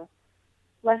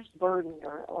less burdened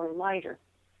or lighter.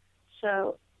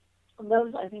 So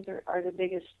those, I think, are the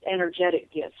biggest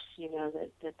energetic gifts,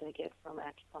 that they get from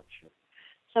acupuncture.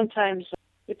 Sometimes,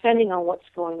 depending on what's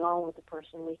going on with the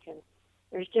person,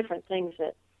 there's different things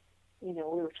that, we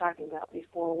were talking about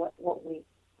before, what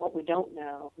we don't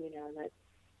know, that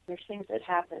there's things that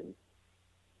happen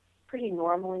pretty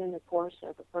normally in the course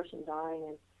of a person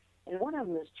dying, and one of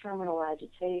them is terminal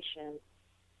agitation,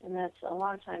 and that's a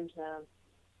lot of times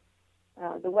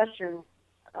the Western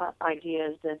idea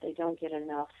is that they don't get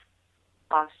enough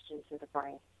oxygen to the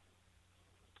brain,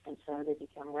 and so they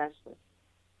become restless.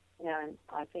 And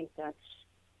I think that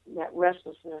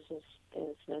restlessness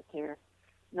is that they're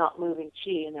not moving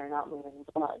chi and they're not moving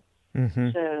blood. Mm-hmm.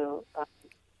 So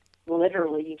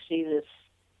literally you see this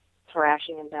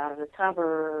thrashing and out of the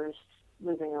covers,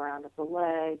 moving around with the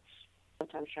legs,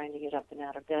 sometimes trying to get up and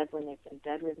out of bed when they've been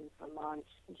bedridden for months.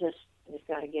 Just They've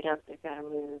got to get up, they've got to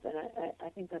move. And I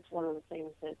think that's one of the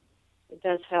things that it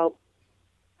does help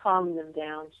calm them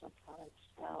down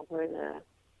sometimes, where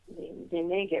they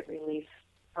may get relief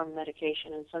from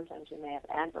medication, and sometimes they may have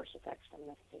adverse effects from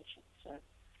medication. So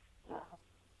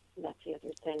that's the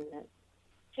other thing that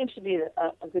seems to be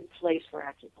a good place for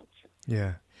acupuncture.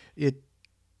 Yeah.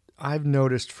 I've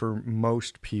noticed for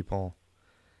most people,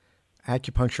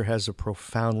 acupuncture has a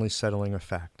profoundly settling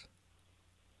effect.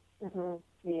 Mm-hmm.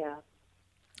 Yeah.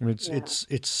 I mean,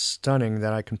 it's stunning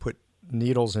that I can put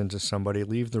needles into somebody,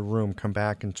 leave the room, come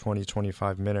back in 20,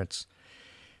 25 minutes,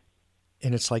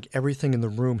 and it's like everything in the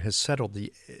room has settled.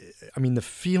 The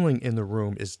feeling in the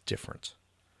room is different.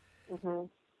 Mm-hmm.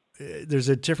 There's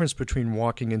a difference between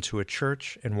walking into a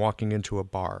church and walking into a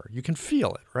bar. You can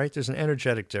feel it, right? There's an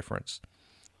energetic difference.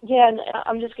 Yeah, and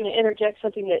I'm just going to interject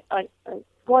something that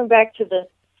going back to the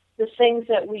things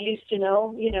that we used to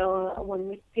know,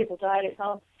 when people died at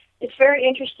home. It's very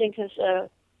interesting because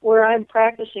where I'm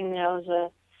practicing now is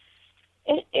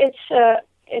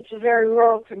it's a very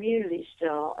rural community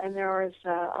still, and there is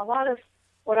a lot of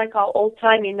what I call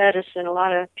old-timey medicine. A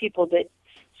lot of people that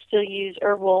still use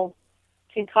herbal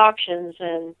concoctions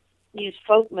and use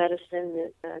folk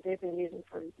medicine that they've been using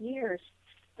for years.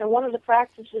 And one of the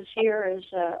practices here is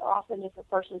often if a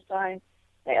person's dying,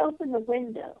 they open the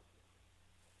window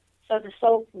so the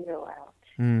soul can go out,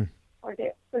 or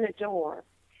they open a door.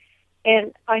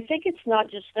 And I think it's not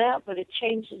just that, but it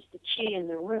changes the chi in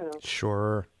the room.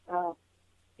 Sure.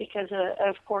 Because,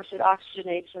 of course, it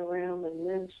oxygenates the room and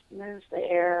moves the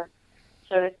air,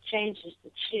 so it changes the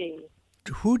chi.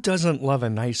 Who doesn't love a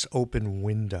nice open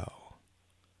window?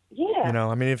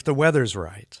 Yeah. If the weather's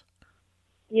right.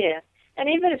 Yeah. And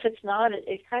even if it's not,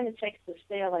 it kind of takes the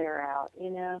stale air out,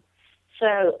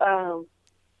 So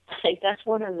I think that's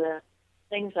one of the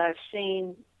things I've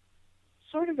seen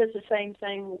sort of is the same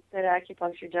thing that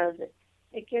acupuncture does.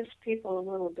 It gives people a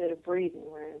little bit of breathing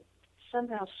room,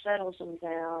 somehow settles them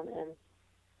down, and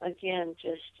again,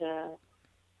 just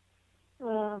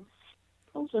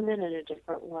pulls them in a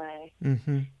different way.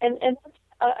 Mm-hmm. And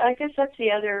I guess that's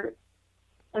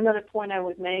another point I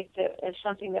would make that is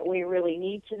something that we really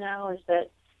need to know is that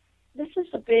this is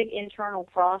a big internal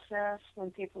process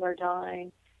when people are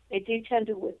dying. They do tend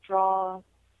to withdraw,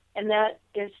 and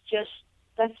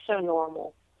that's so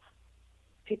normal.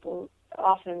 People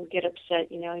often get upset,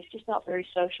 he's just not very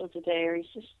social today, or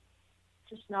he's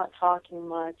just not talking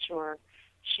much, or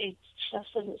she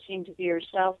just doesn't seem to be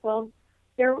herself. Well,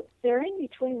 they're in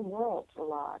between worlds a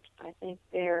lot. I think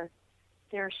they're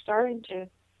starting to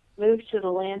move to the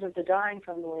land of the dying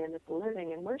from the land of the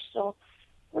living, and we're still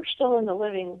in the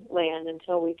living land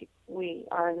until we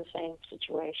are in the same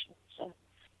situation. So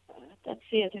that's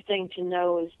the other thing to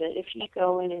know is that if you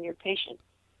go in and your patient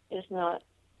is not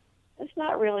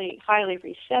really highly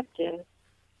receptive,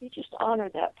 you just honor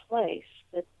that place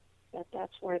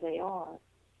that's where they are.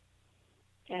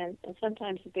 And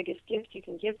sometimes the biggest gift you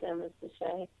can give them is to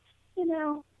say,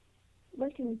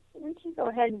 we can go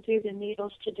ahead and do the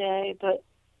needles today, but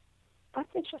I'm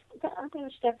going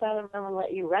to step out of the room and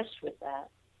let you rest with that,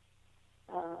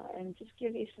 and just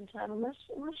give you some time. Unless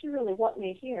you really want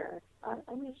me here,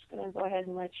 I'm just going to go ahead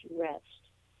and let you rest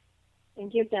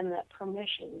and give them that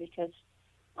permission, because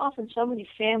often so many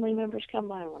family members come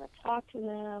by and want to talk to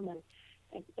them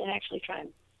and actually try and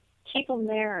keep them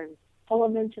there and pull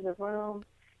them into the room,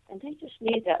 and they just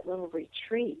need that little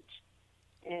retreat.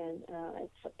 And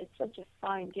it's such a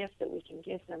fine gift that we can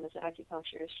give them as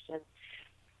acupuncturists,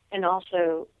 and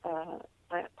also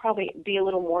I probably be a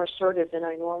little more assertive than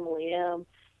I normally am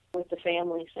with the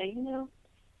family. Say,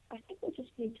 I think we just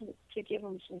need to give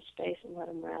them some space and let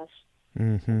them rest.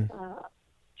 Mm-hmm.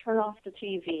 Turn off the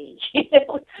TV.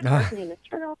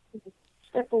 Turn off and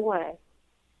step away.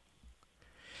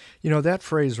 That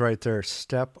phrase right there,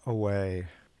 step away.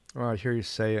 Oh, I hear you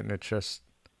say it, and it just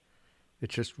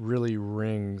really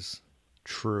rings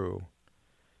true.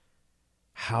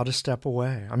 How to step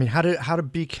away. How to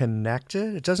be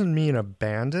connected. It doesn't mean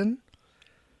abandon.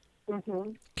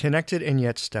 Mm-hmm. Connected and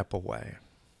yet step away.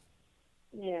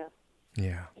 Yeah.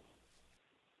 Yeah.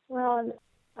 Well,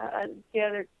 the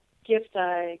other gift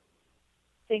I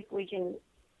think we can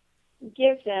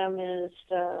give them is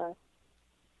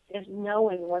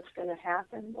knowing what's going to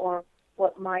happen or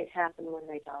what might happen when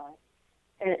they die,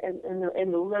 and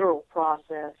in the literal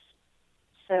process.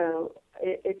 So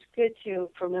it's good to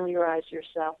familiarize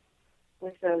yourself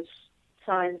with those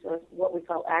signs of what we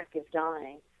call active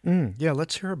dying. Yeah,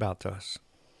 let's hear about those.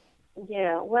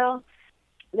 Yeah, well,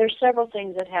 there's several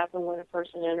things that happen when a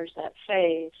person enters that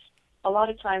phase. A lot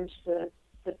of times the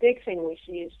big thing we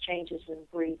see is changes in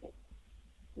breathing.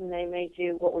 and they may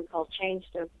do what we call chain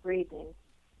stroke breathing,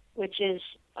 which is,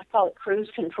 I call it cruise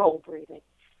control breathing.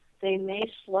 They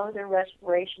may slow their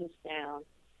respirations down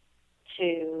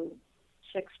to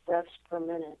 6 breaths per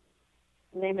minute.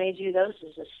 And they may do those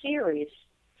as a series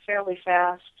fairly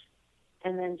fast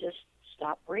and then just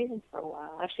stop breathing for a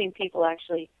while. I've seen people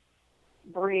actually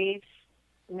breathe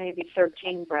maybe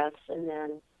 13 breaths and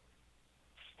then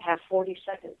have 40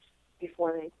 seconds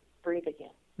before they breathe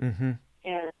again. Mm-hmm.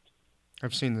 And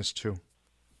I've seen this too.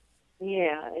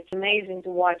 yeah, it's amazing to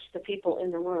watch the people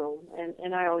in the room.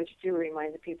 And I always do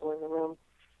remind the people in the room,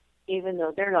 even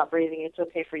though they're not breathing, it's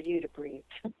okay for you to breathe.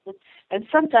 And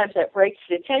sometimes that breaks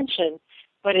the tension,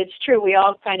 but it's true. We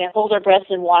all kind of hold our breath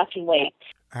and watch and wait.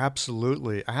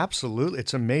 Absolutely. Absolutely.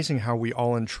 It's amazing how we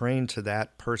all entrain to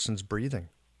that person's breathing.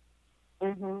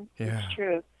 Mm-hmm. Yeah. It's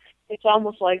true. It's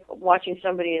almost like watching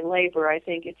somebody in labor. I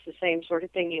think it's the same sort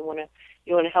of thing. You want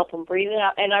to help them breathe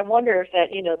out. And I wonder if that,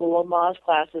 the Lamaze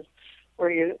classes where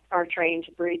you are trained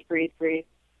to breathe,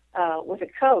 with a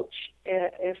coach,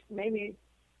 if maybe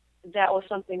that was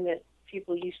something that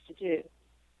people used to do.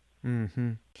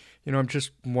 Mm-hmm. I'm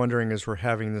just wondering as we're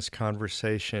having this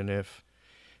conversation if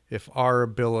our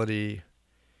ability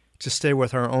to stay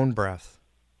with our own breath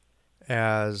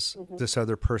as this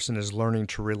other person is learning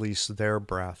to release their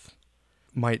breath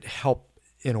might help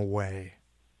in a way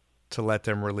to let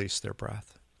them release their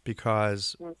breath,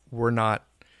 because we're not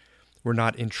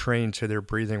entrained to their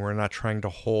breathing. We're not trying to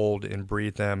hold and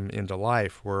breathe them into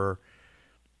life. We're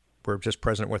just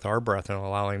present with our breath and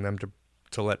allowing them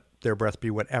to let their breath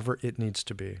be whatever it needs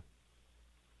to be.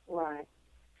 Right.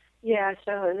 Yeah,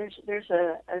 so there's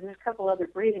a couple other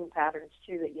breathing patterns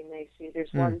too that you may see.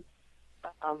 There's one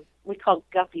we call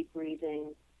guppy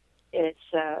breathing.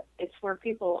 It's where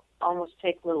people almost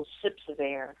take little sips of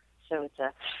air. So it's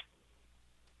a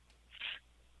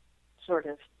sort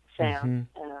of sound.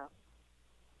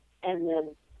 And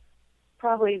then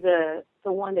probably the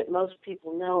one that most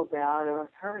people know about or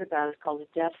have heard about is called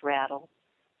a death rattle.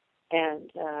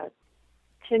 And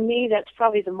to me, that's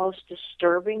probably the most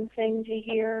disturbing thing to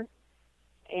hear.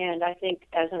 And I think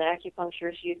as an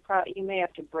acupuncturist, you may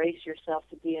have to brace yourself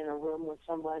to be in a room with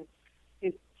someone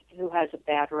who has a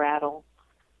bad rattle,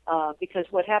 because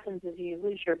what happens is you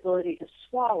lose your ability to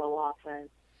swallow often,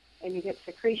 and you get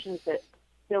secretions that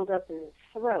build up in the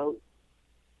throat,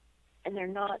 and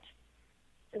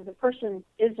the person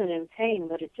isn't in pain,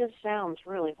 but it just sounds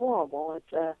really horrible.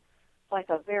 It's like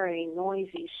a very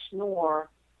noisy snore,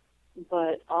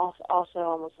 but also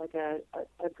almost like a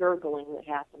gurgling that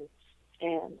happens.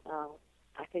 And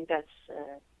I think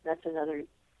that's another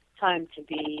time to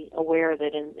be aware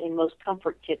that in most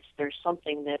comfort kits there's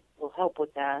something that will help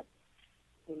with that.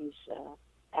 They use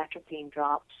atropine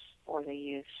drops, or they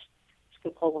use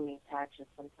scopolamine patches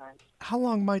sometimes. How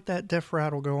long might that death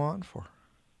rattle go on for?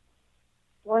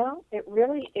 Well,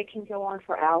 it can go on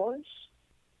for hours,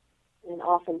 and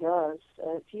often does.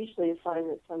 It's usually a sign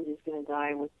that somebody's going to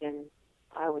die within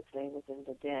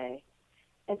the day.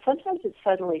 And sometimes it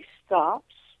suddenly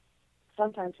stops.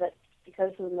 Sometimes that's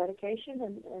because of the medication,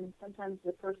 and sometimes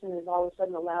the person is all of a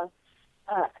sudden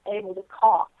able to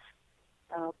cough.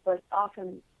 But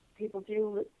often people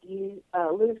do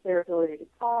lose their ability to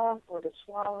cough or to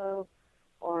swallow,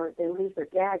 or they lose their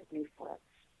gag reflex.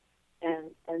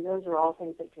 And those are all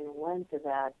things that can lend to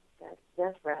that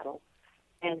death rattle.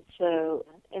 And so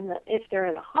if they're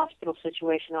in a hospital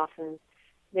situation, often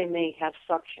they may have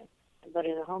suction. But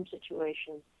in a home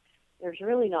situation, there's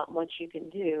really not much you can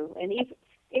do. And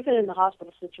even in the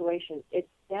hospital situation, it's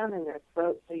down in their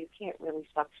throat, so you can't really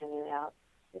suction it out.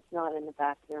 It's not in the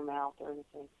back of their mouth or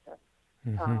anything.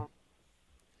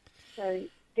 So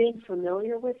being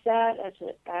familiar with that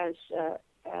as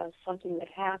something that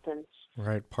happens.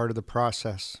 Right, part of the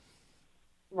process.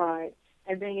 Right,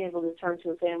 and being able to turn to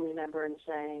a family member and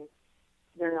saying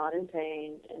they're not in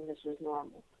pain and this is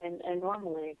normal. And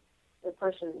normally the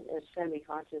person is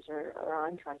semi-conscious or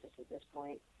unconscious at this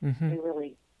point. And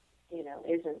really,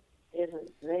 isn't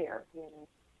there.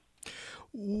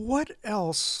 What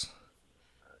else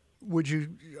would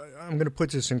you, I'm going to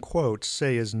put this in quotes,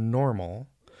 say is normal,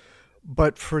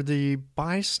 but for the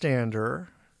bystander,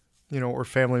 or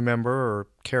family member or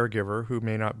caregiver who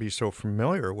may not be so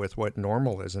familiar with what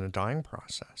normal is in a dying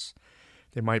process,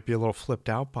 they might be a little flipped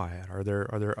out by it. Are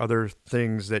there other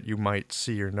things that you might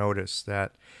see or notice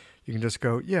that you can just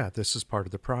go, yeah, this is part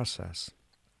of the process?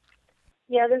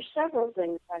 Yeah, there's several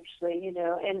things actually,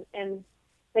 and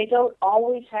they don't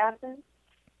always happen,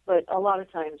 but a lot of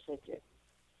times they do.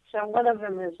 So one of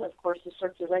them is, of course, the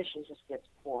circulation just gets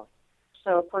poor.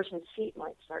 So a person's feet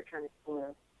might start turning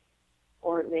blue.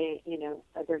 or it may,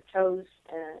 their toes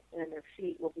and their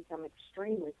feet will become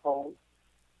extremely cold.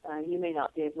 You may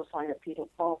not be able to find a pedal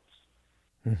pulse.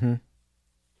 Mm-hmm.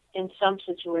 In some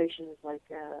situations, like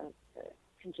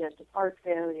congestive heart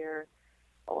failure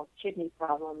or kidney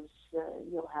problems,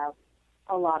 you'll have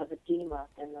a lot of edema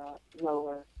in the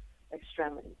lower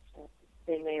extremities.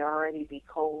 They may already be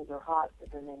cold or hot,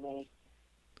 but then they may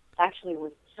actually,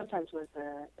 sometimes with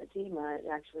edema, it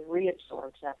actually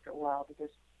reabsorbs after a while because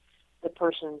the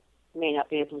person may not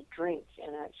be able to drink,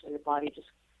 and actually the body just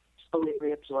slowly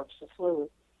reabsorbs the fluid.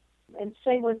 And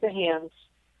same with the hands.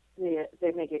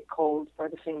 They may get cold, or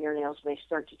the fingernails may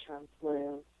start to turn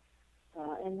blue.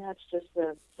 And that's just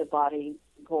the body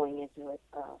going into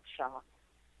a shock.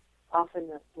 Often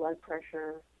the blood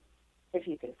pressure, if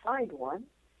you can find one,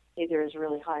 either is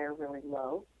really high or really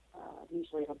low.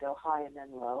 Usually it'll go high and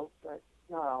then low, but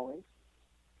not always.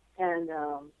 And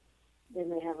they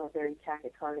may have a very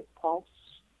tachycardic pulse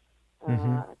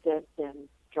that then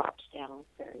drops down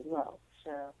very low.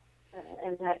 So,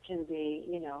 and that can be,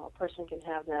 a person can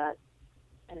have that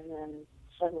and then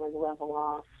suddenly level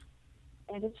off.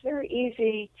 And it's very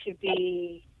easy to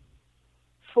be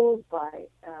fooled by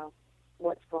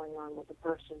what's going on with the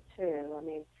person, too. I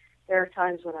mean, there are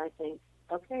times when I think,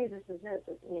 okay, this is it,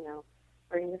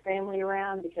 bring the family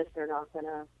around because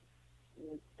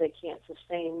they can't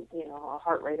sustain, a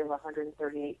heart rate of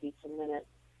 138 beats a minute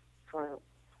for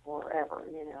forever,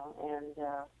 and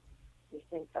you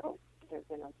think, oh,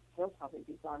 they'll probably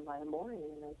be gone by the morning,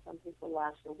 some people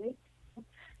last a week.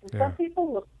 And some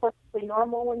people look perfectly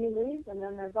normal when you leave, and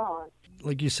then they're gone.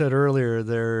 Like you said earlier,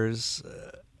 there's,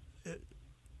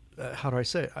 how do I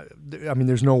say it? I mean,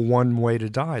 there's no one way to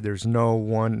die. There's no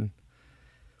one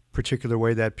particular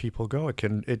way that people go.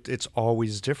 It's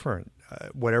always different.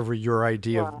 Whatever your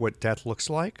idea of what death looks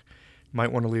like, you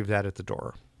might want to leave that at the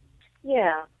door.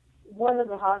 Yeah. One of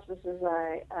the hospices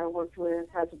I worked with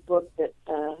has a book that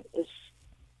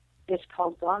is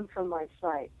called Gone From My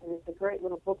Sight, and it's a great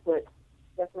little booklet,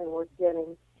 definitely worth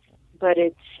getting. But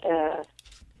it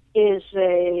is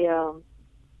a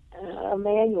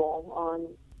manual on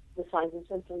the signs and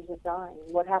symptoms of dying.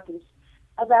 What happens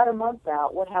about a month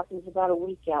out? What happens about a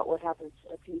week out? What happens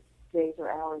a few days or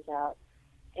hours out?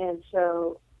 And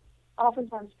so,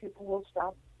 oftentimes people will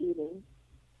stop eating,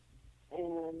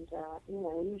 and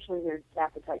usually their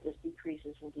appetite just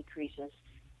decreases and decreases.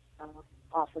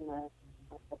 Often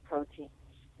the protein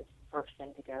is the first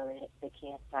thing to go. They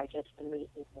can't digest the meat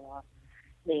anymore.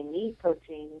 They need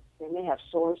protein. They may have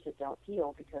sores that don't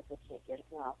heal because they can't get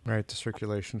enough. Right, the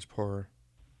circulation's poor.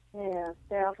 Yeah,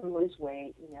 they often lose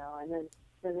weight, and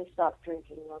then they stop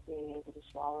drinking or being able to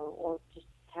swallow, or just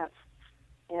have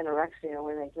anorexia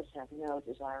where they just have no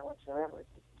desire whatsoever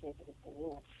to take anything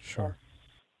in. Sure.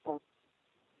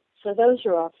 So those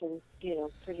are often,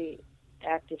 pretty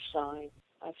active signs.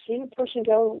 I've seen a person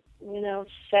go,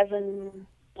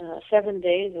 7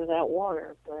 days without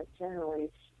water, but generally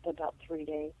it's about 3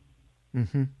 days.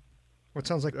 Mm-hmm. Well, it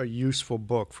sounds like a useful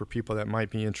book for people that might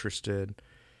be interested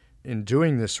in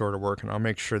doing this sort of work, and I'll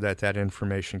make sure that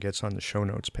information gets on the show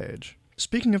notes page.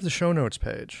 Speaking of the show notes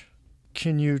page,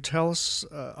 can you tell us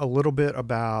a little bit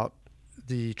about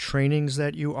the trainings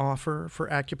that you offer for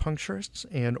acupuncturists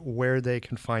and where they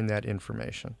can find that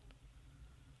information?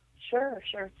 Sure.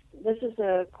 This is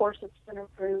a course that's been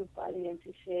approved by the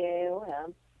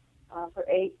NCCAOM for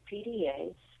 8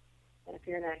 PDAs. And if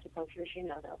you're an acupuncturist, you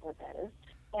know what that is.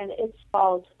 And it's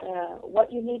called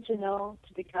What You Need to Know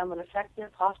to Become an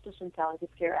Effective Hospice and Palliative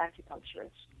Care Acupuncturist.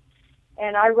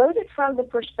 And I wrote it from the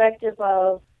perspective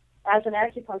of, as an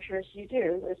acupuncturist, you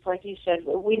do. It's like you said,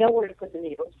 we know where to put the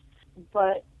needles.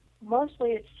 But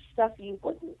mostly it's stuff you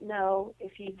wouldn't know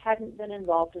if you hadn't been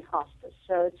involved in hospice.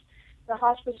 So it's the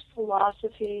hospice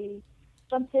philosophy,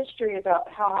 some history about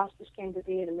how hospice came to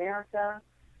be in America.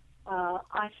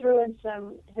 I threw in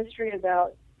some history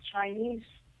about Chinese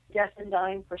death and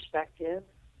dying perspective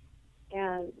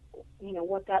and,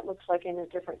 what that looks like in a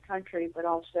different country, but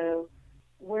also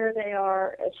where they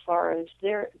are as far as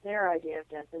their idea of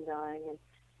death and dying and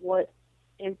what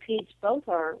impedes both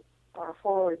our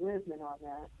forward movement on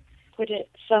that. Put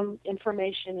some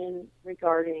information in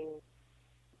regarding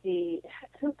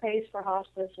who pays for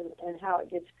hospice and how it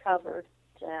gets covered.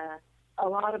 A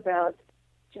lot about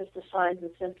just the signs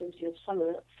and symptoms. Some of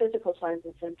the physical signs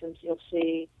and symptoms you'll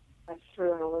see. I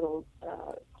threw in a little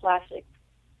classic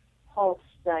pulse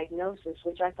diagnosis,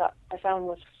 which I found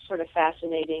was sort of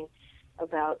fascinating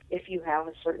about if you have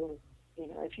a certain,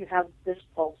 if you have this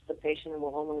pulse, the patient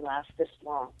will only last this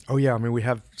long. Oh, yeah. I mean, we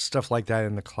have stuff like that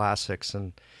in the classics.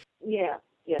 And yeah.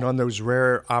 on those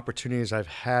rare opportunities I've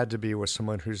had to be with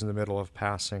someone who's in the middle of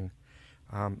passing,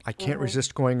 I can't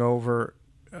resist going over.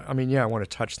 I mean, yeah, I want to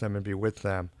touch them and be with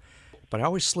them, but I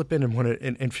always slip in and want to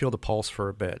and feel the pulse for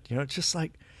a bit. You know, it's just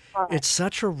like it's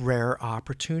such a rare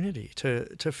opportunity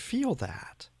to feel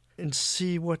that and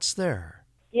see what's there.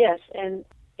 Yes, and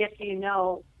if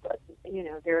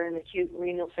they're in acute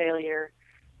renal failure,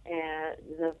 and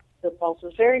the pulse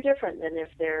is very different than if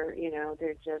they're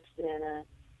just in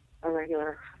a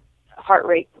regular heart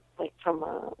rate, like from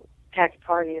a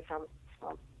tachycardia from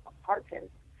heart failure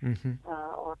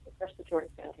or respiratory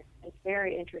failure. It's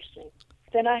very interesting.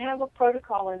 Then I have a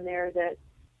protocol in there that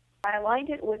I aligned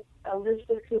it with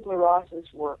Elizabeth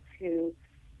Kubler-Ross's work, who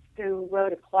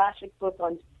wrote a classic book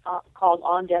called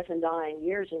On Death and Dying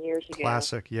years and years ago.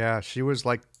 Classic, yeah. She was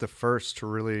like the first to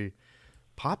really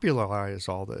popularize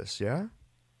all this, yeah?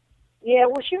 Yeah,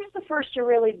 well, she was the first to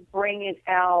really bring it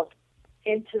out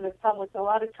into the public. A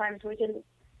lot of times we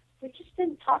just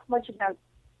didn't talk much about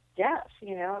death.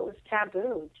 You know, it was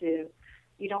taboo to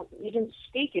you didn't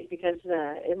speak it because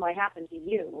it might happen to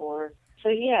you.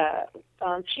 She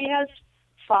has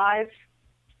 5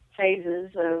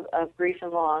 phases of grief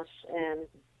and loss, and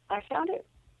I found it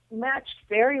matched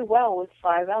very well with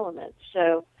 5 elements.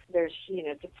 So there's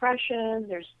depression.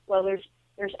 There's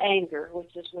anger,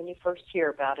 which is when you first hear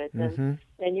about it. Then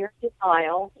you're in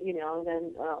denial.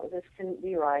 Then this couldn't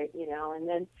be right.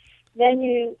 And then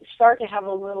you start to have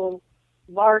a little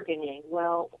bargaining.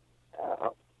 Well,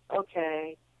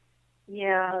 okay,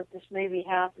 yeah, this may be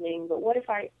happening, but what if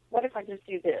I just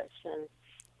do this?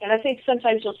 And I think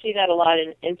sometimes you'll see that a lot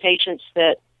in patients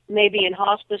that may be in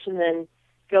hospice and then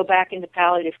go back into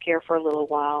palliative care for a little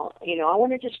while. I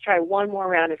want to just try one more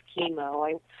round of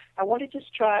chemo. I want to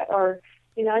just try, or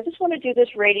I just want to do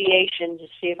this radiation to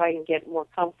see if I can get more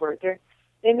comfort.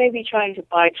 They may be trying to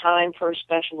buy time for a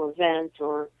special event,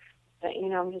 or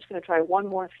I'm just going to try one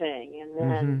more thing,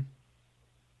 and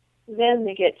then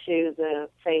they get to the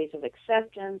phase of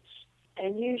acceptance,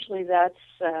 and usually that's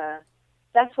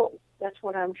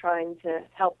what I'm trying to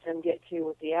help them get to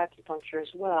with the acupuncture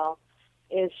as well.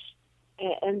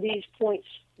 And these points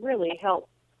really help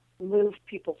move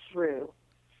people through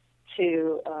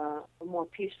to a more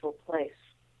peaceful place,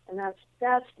 and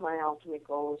that's my ultimate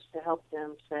goal, is to help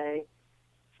them say,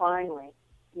 finally,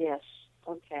 yes,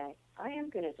 okay, I am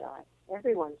going to die.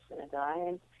 Everyone's going to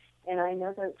die, and I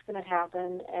know that it's going to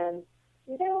happen, and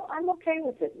I'm okay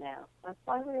with it now. I'm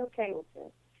finally okay with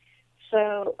it.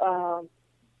 So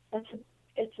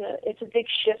it's a big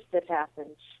shift that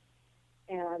happens,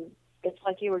 and it's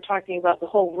like you were talking about the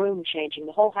whole room changing.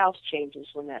 The whole house changes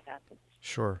when that happens.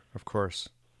 Sure, of course.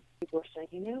 People are saying,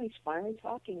 he's finally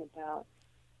talking about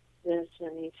this,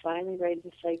 and he's finally ready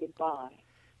to say goodbye.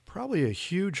 Probably a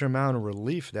huge amount of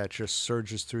relief that just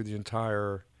surges through the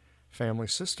entire family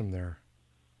system there.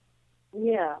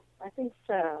 Yeah, I think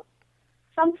so.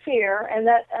 Some fear, and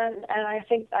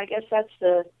I guess that's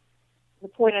the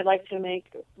point I'd like to make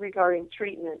regarding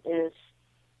treatment is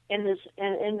in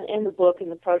the book, in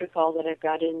the protocol that I've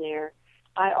got in there,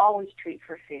 I always treat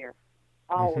for fear,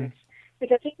 always.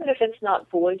 Because even if it's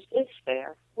not voiced, it's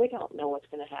there. We don't know what's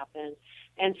going to happen.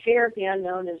 And fear of the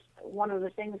unknown is one of the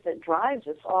things that drives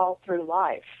us all through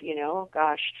life.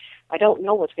 Gosh, I don't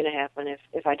know what's going to happen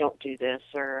if I don't do this,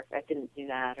 or if I didn't do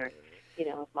that, or,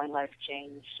 if my life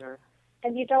changed,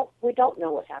 and we don't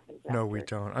know what happens after. No, we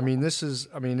don't.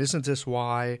 Isn't this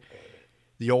why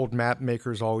the old map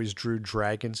makers always drew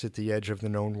dragons at the edge of the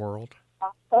known world?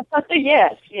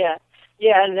 Yes, yeah.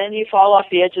 Yeah, and then you fall off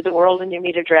the edge of the world and you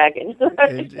meet a dragon.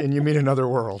 and you meet another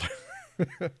world.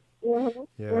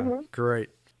 Great.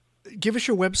 Give us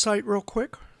your website real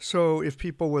quick. So if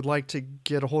people would like to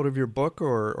get a hold of your book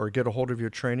or get a hold of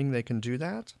your training, they can do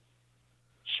that?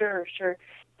 Sure.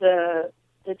 The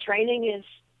training is,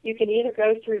 you can either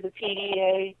go through the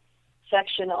PDA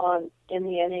section in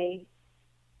the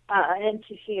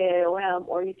NCCAOM,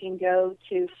 or you can go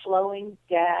to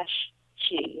flowing-chi,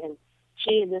 and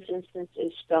chi in this instance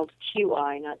is spelled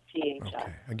QI, not CHI.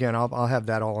 Okay. Again, I'll have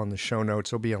that all on the show notes.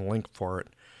 There'll be a link for it,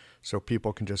 so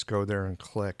people can just go there and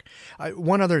click.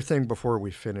 One other thing before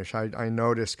we finish, I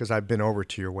noticed, because I've been over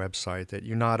to your website, that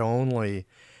you not only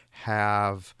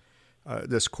have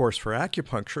this course for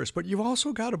acupuncturists, but you've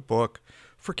also got a book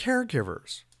for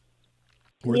caregivers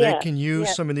where they can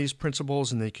use some of these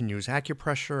principles, and they can use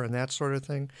acupressure and that sort of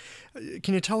thing.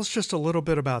 Can you tell us just a little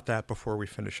bit about that before we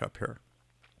finish up here?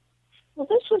 Well,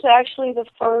 this was actually the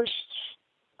first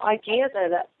idea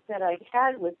that I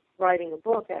had with writing a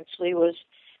book, actually, was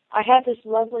I had this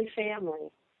lovely family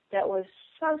that was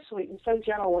so sweet and so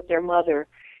gentle with their mother,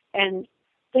 and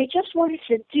they just wanted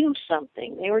to do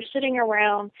something. They were sitting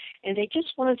around, and they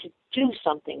just wanted to do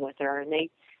something with her, and they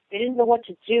they didn't know what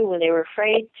to do, and they were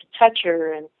afraid to touch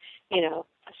her, and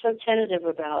so tentative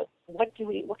about what can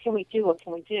we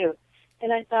do.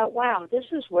 And I thought, wow, this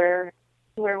is where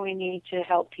we need to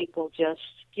help people, just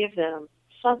give them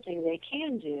something they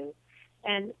can do.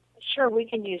 And sure, we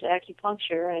can use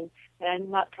acupuncture, and I'm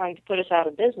not trying to put us out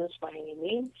of business by any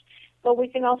means, but we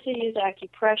can also use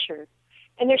acupressure.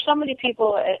 And there's so many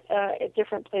people at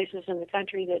different places in the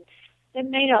country that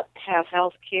may not have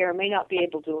health care, may not be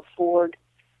able to afford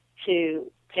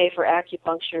to pay for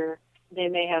acupuncture. They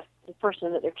may have the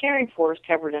person that they're caring for is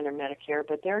covered under Medicare,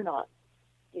 but they're not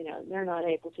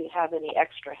able to have any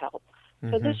extra help.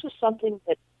 So this was something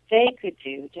that they could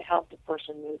do to help the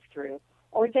person move through,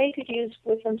 or they could use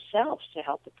with themselves to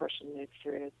help the person move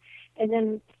through. And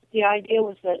then the idea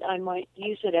was that I might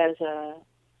use it as a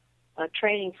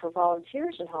training for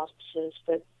volunteers in hospices,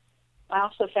 but I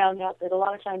also found out that a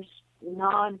lot of times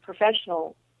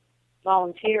non-professional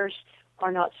volunteers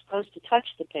are not supposed to touch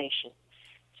the patient.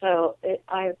 So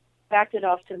I backed it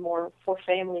off to more for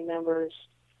family members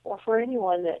or for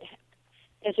anyone that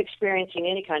is experiencing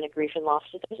any kind of grief and loss.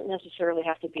 It doesn't necessarily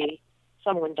have to be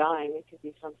someone dying. It could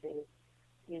be something,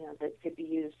 that could be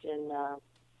used in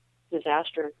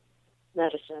disaster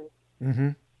medicine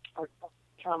or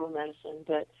trauma medicine.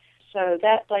 But so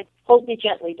that, like,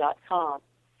 holdmegently.com.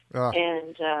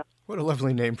 And what a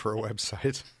lovely name for a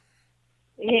website.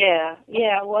 Yeah.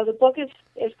 Well, the book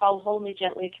is called Hold Me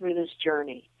Gently Through This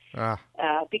Journey,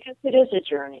 because it is a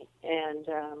journey,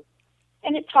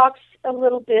 and it talks a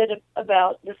little bit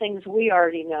about the things we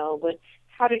already know, but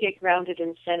how to get grounded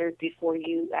and centered before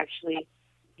you actually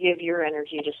give your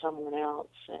energy to someone else,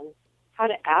 and how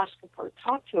to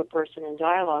talk to a person and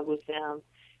dialogue with them,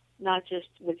 not just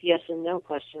with yes and no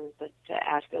questions, but to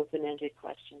ask open-ended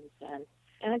questions.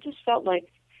 And I just felt like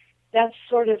that's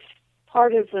sort of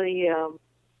part of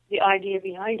the idea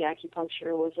behind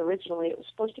acupuncture. Was originally it was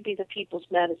supposed to be the people's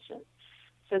medicine.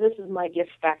 So this is my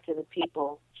gift back to the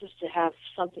people, just to have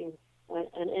something,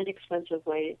 an inexpensive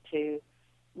way to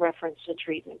reference the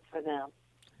treatment for them.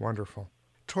 Wonderful.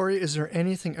 Tori, is there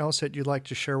anything else that you'd like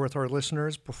to share with our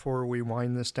listeners before we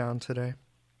wind this down today?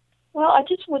 Well, I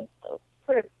just would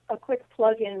put a quick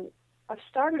plug in. I've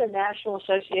started a National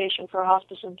Association for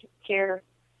Hospice and Care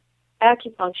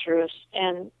Acupuncturists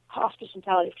and Hospice and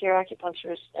Palliative Care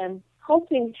Acupuncturists, and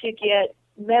hoping to get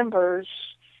members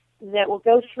that will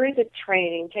go through the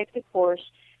training, take the course,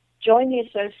 join the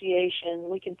association.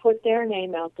 We can put their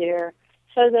name out there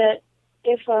so that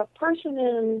if a person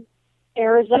in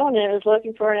Arizona is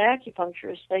looking for an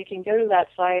acupuncturist, they can go to that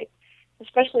site,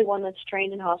 especially one that's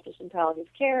trained in hospice and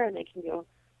palliative care, and they can go,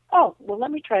 oh, well,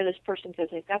 let me try this person because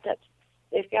they've got that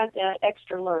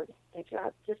extra learning. They've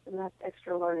got just enough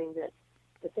extra learning that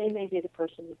they may be the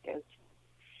person to go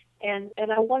to. And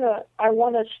I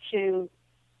want us to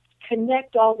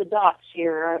connect all the dots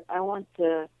here. I want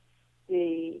the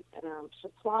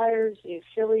suppliers, the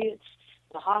affiliates,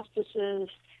 the hospices,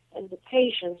 and the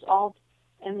patients all,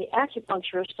 and the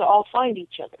acupuncturists to all find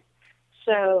each other.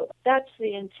 So that's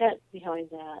the intent behind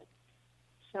that.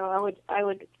 So I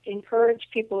would encourage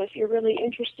people, if you're really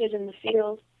interested in the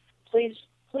field, please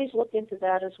look into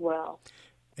that as well.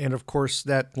 And of course,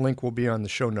 that link will be on the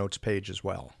show notes page as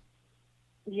well.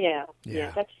 Yeah.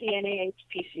 That's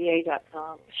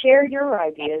cnahpca.com. Share your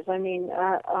ideas. I mean,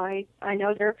 I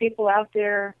know there are people out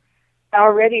there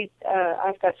already.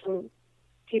 I've got some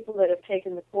people that have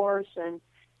taken the course, and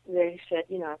they said,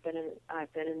 I've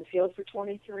been in the field for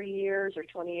 23 years or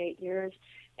 28 years,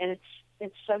 and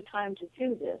it's so time to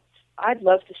do this. I'd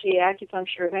love to see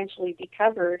acupuncture eventually be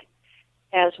covered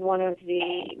as one of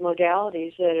the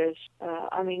modalities that is.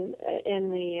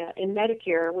 In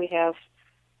Medicare we have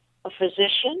a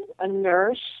physician, a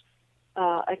nurse,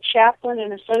 a chaplain,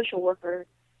 and a social worker,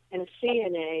 and a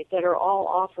CNA that are all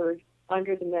offered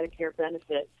under the Medicare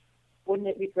benefit. Wouldn't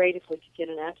it be great if we could get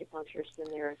an acupuncturist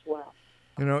in there as well?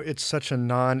 It's such a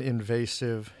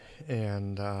non-invasive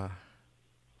and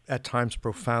at times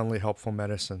profoundly helpful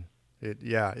medicine.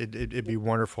 It'd be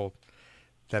wonderful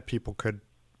that people could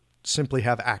simply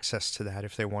have access to that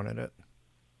if they wanted it.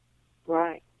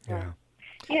 Right. Yeah.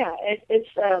 Yeah,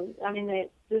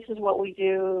 this is what we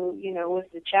do,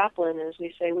 with the chaplain, is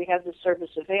we say we have the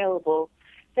service available.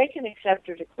 They can accept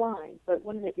or decline, but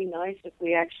wouldn't it be nice if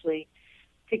we actually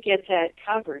could get that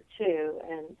covered too,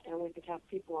 and we could have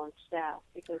people on staff,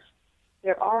 because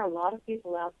there are a lot of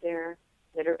people out there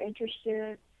that are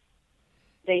interested.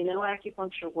 They know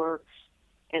acupuncture works,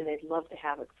 and they'd love to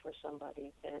have it for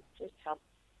somebody that just help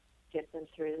get them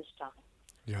through this time.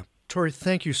 Yeah. Tori,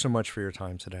 thank you so much for your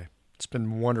time today. It's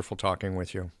been wonderful talking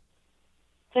with you.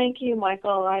 Thank you,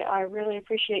 Michael. I really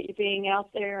appreciate you being out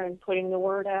there and putting the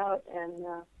word out, and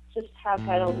just have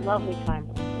had a lovely time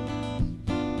with you.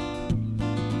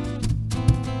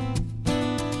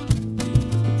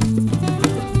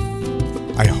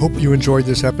 I hope you enjoyed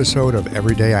this episode of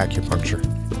Everyday Acupuncture.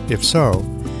 If so,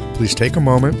 please take a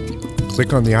moment,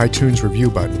 click on the iTunes review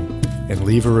button, and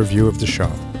leave a review of the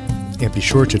show. And be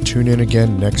sure to tune in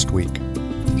again next week.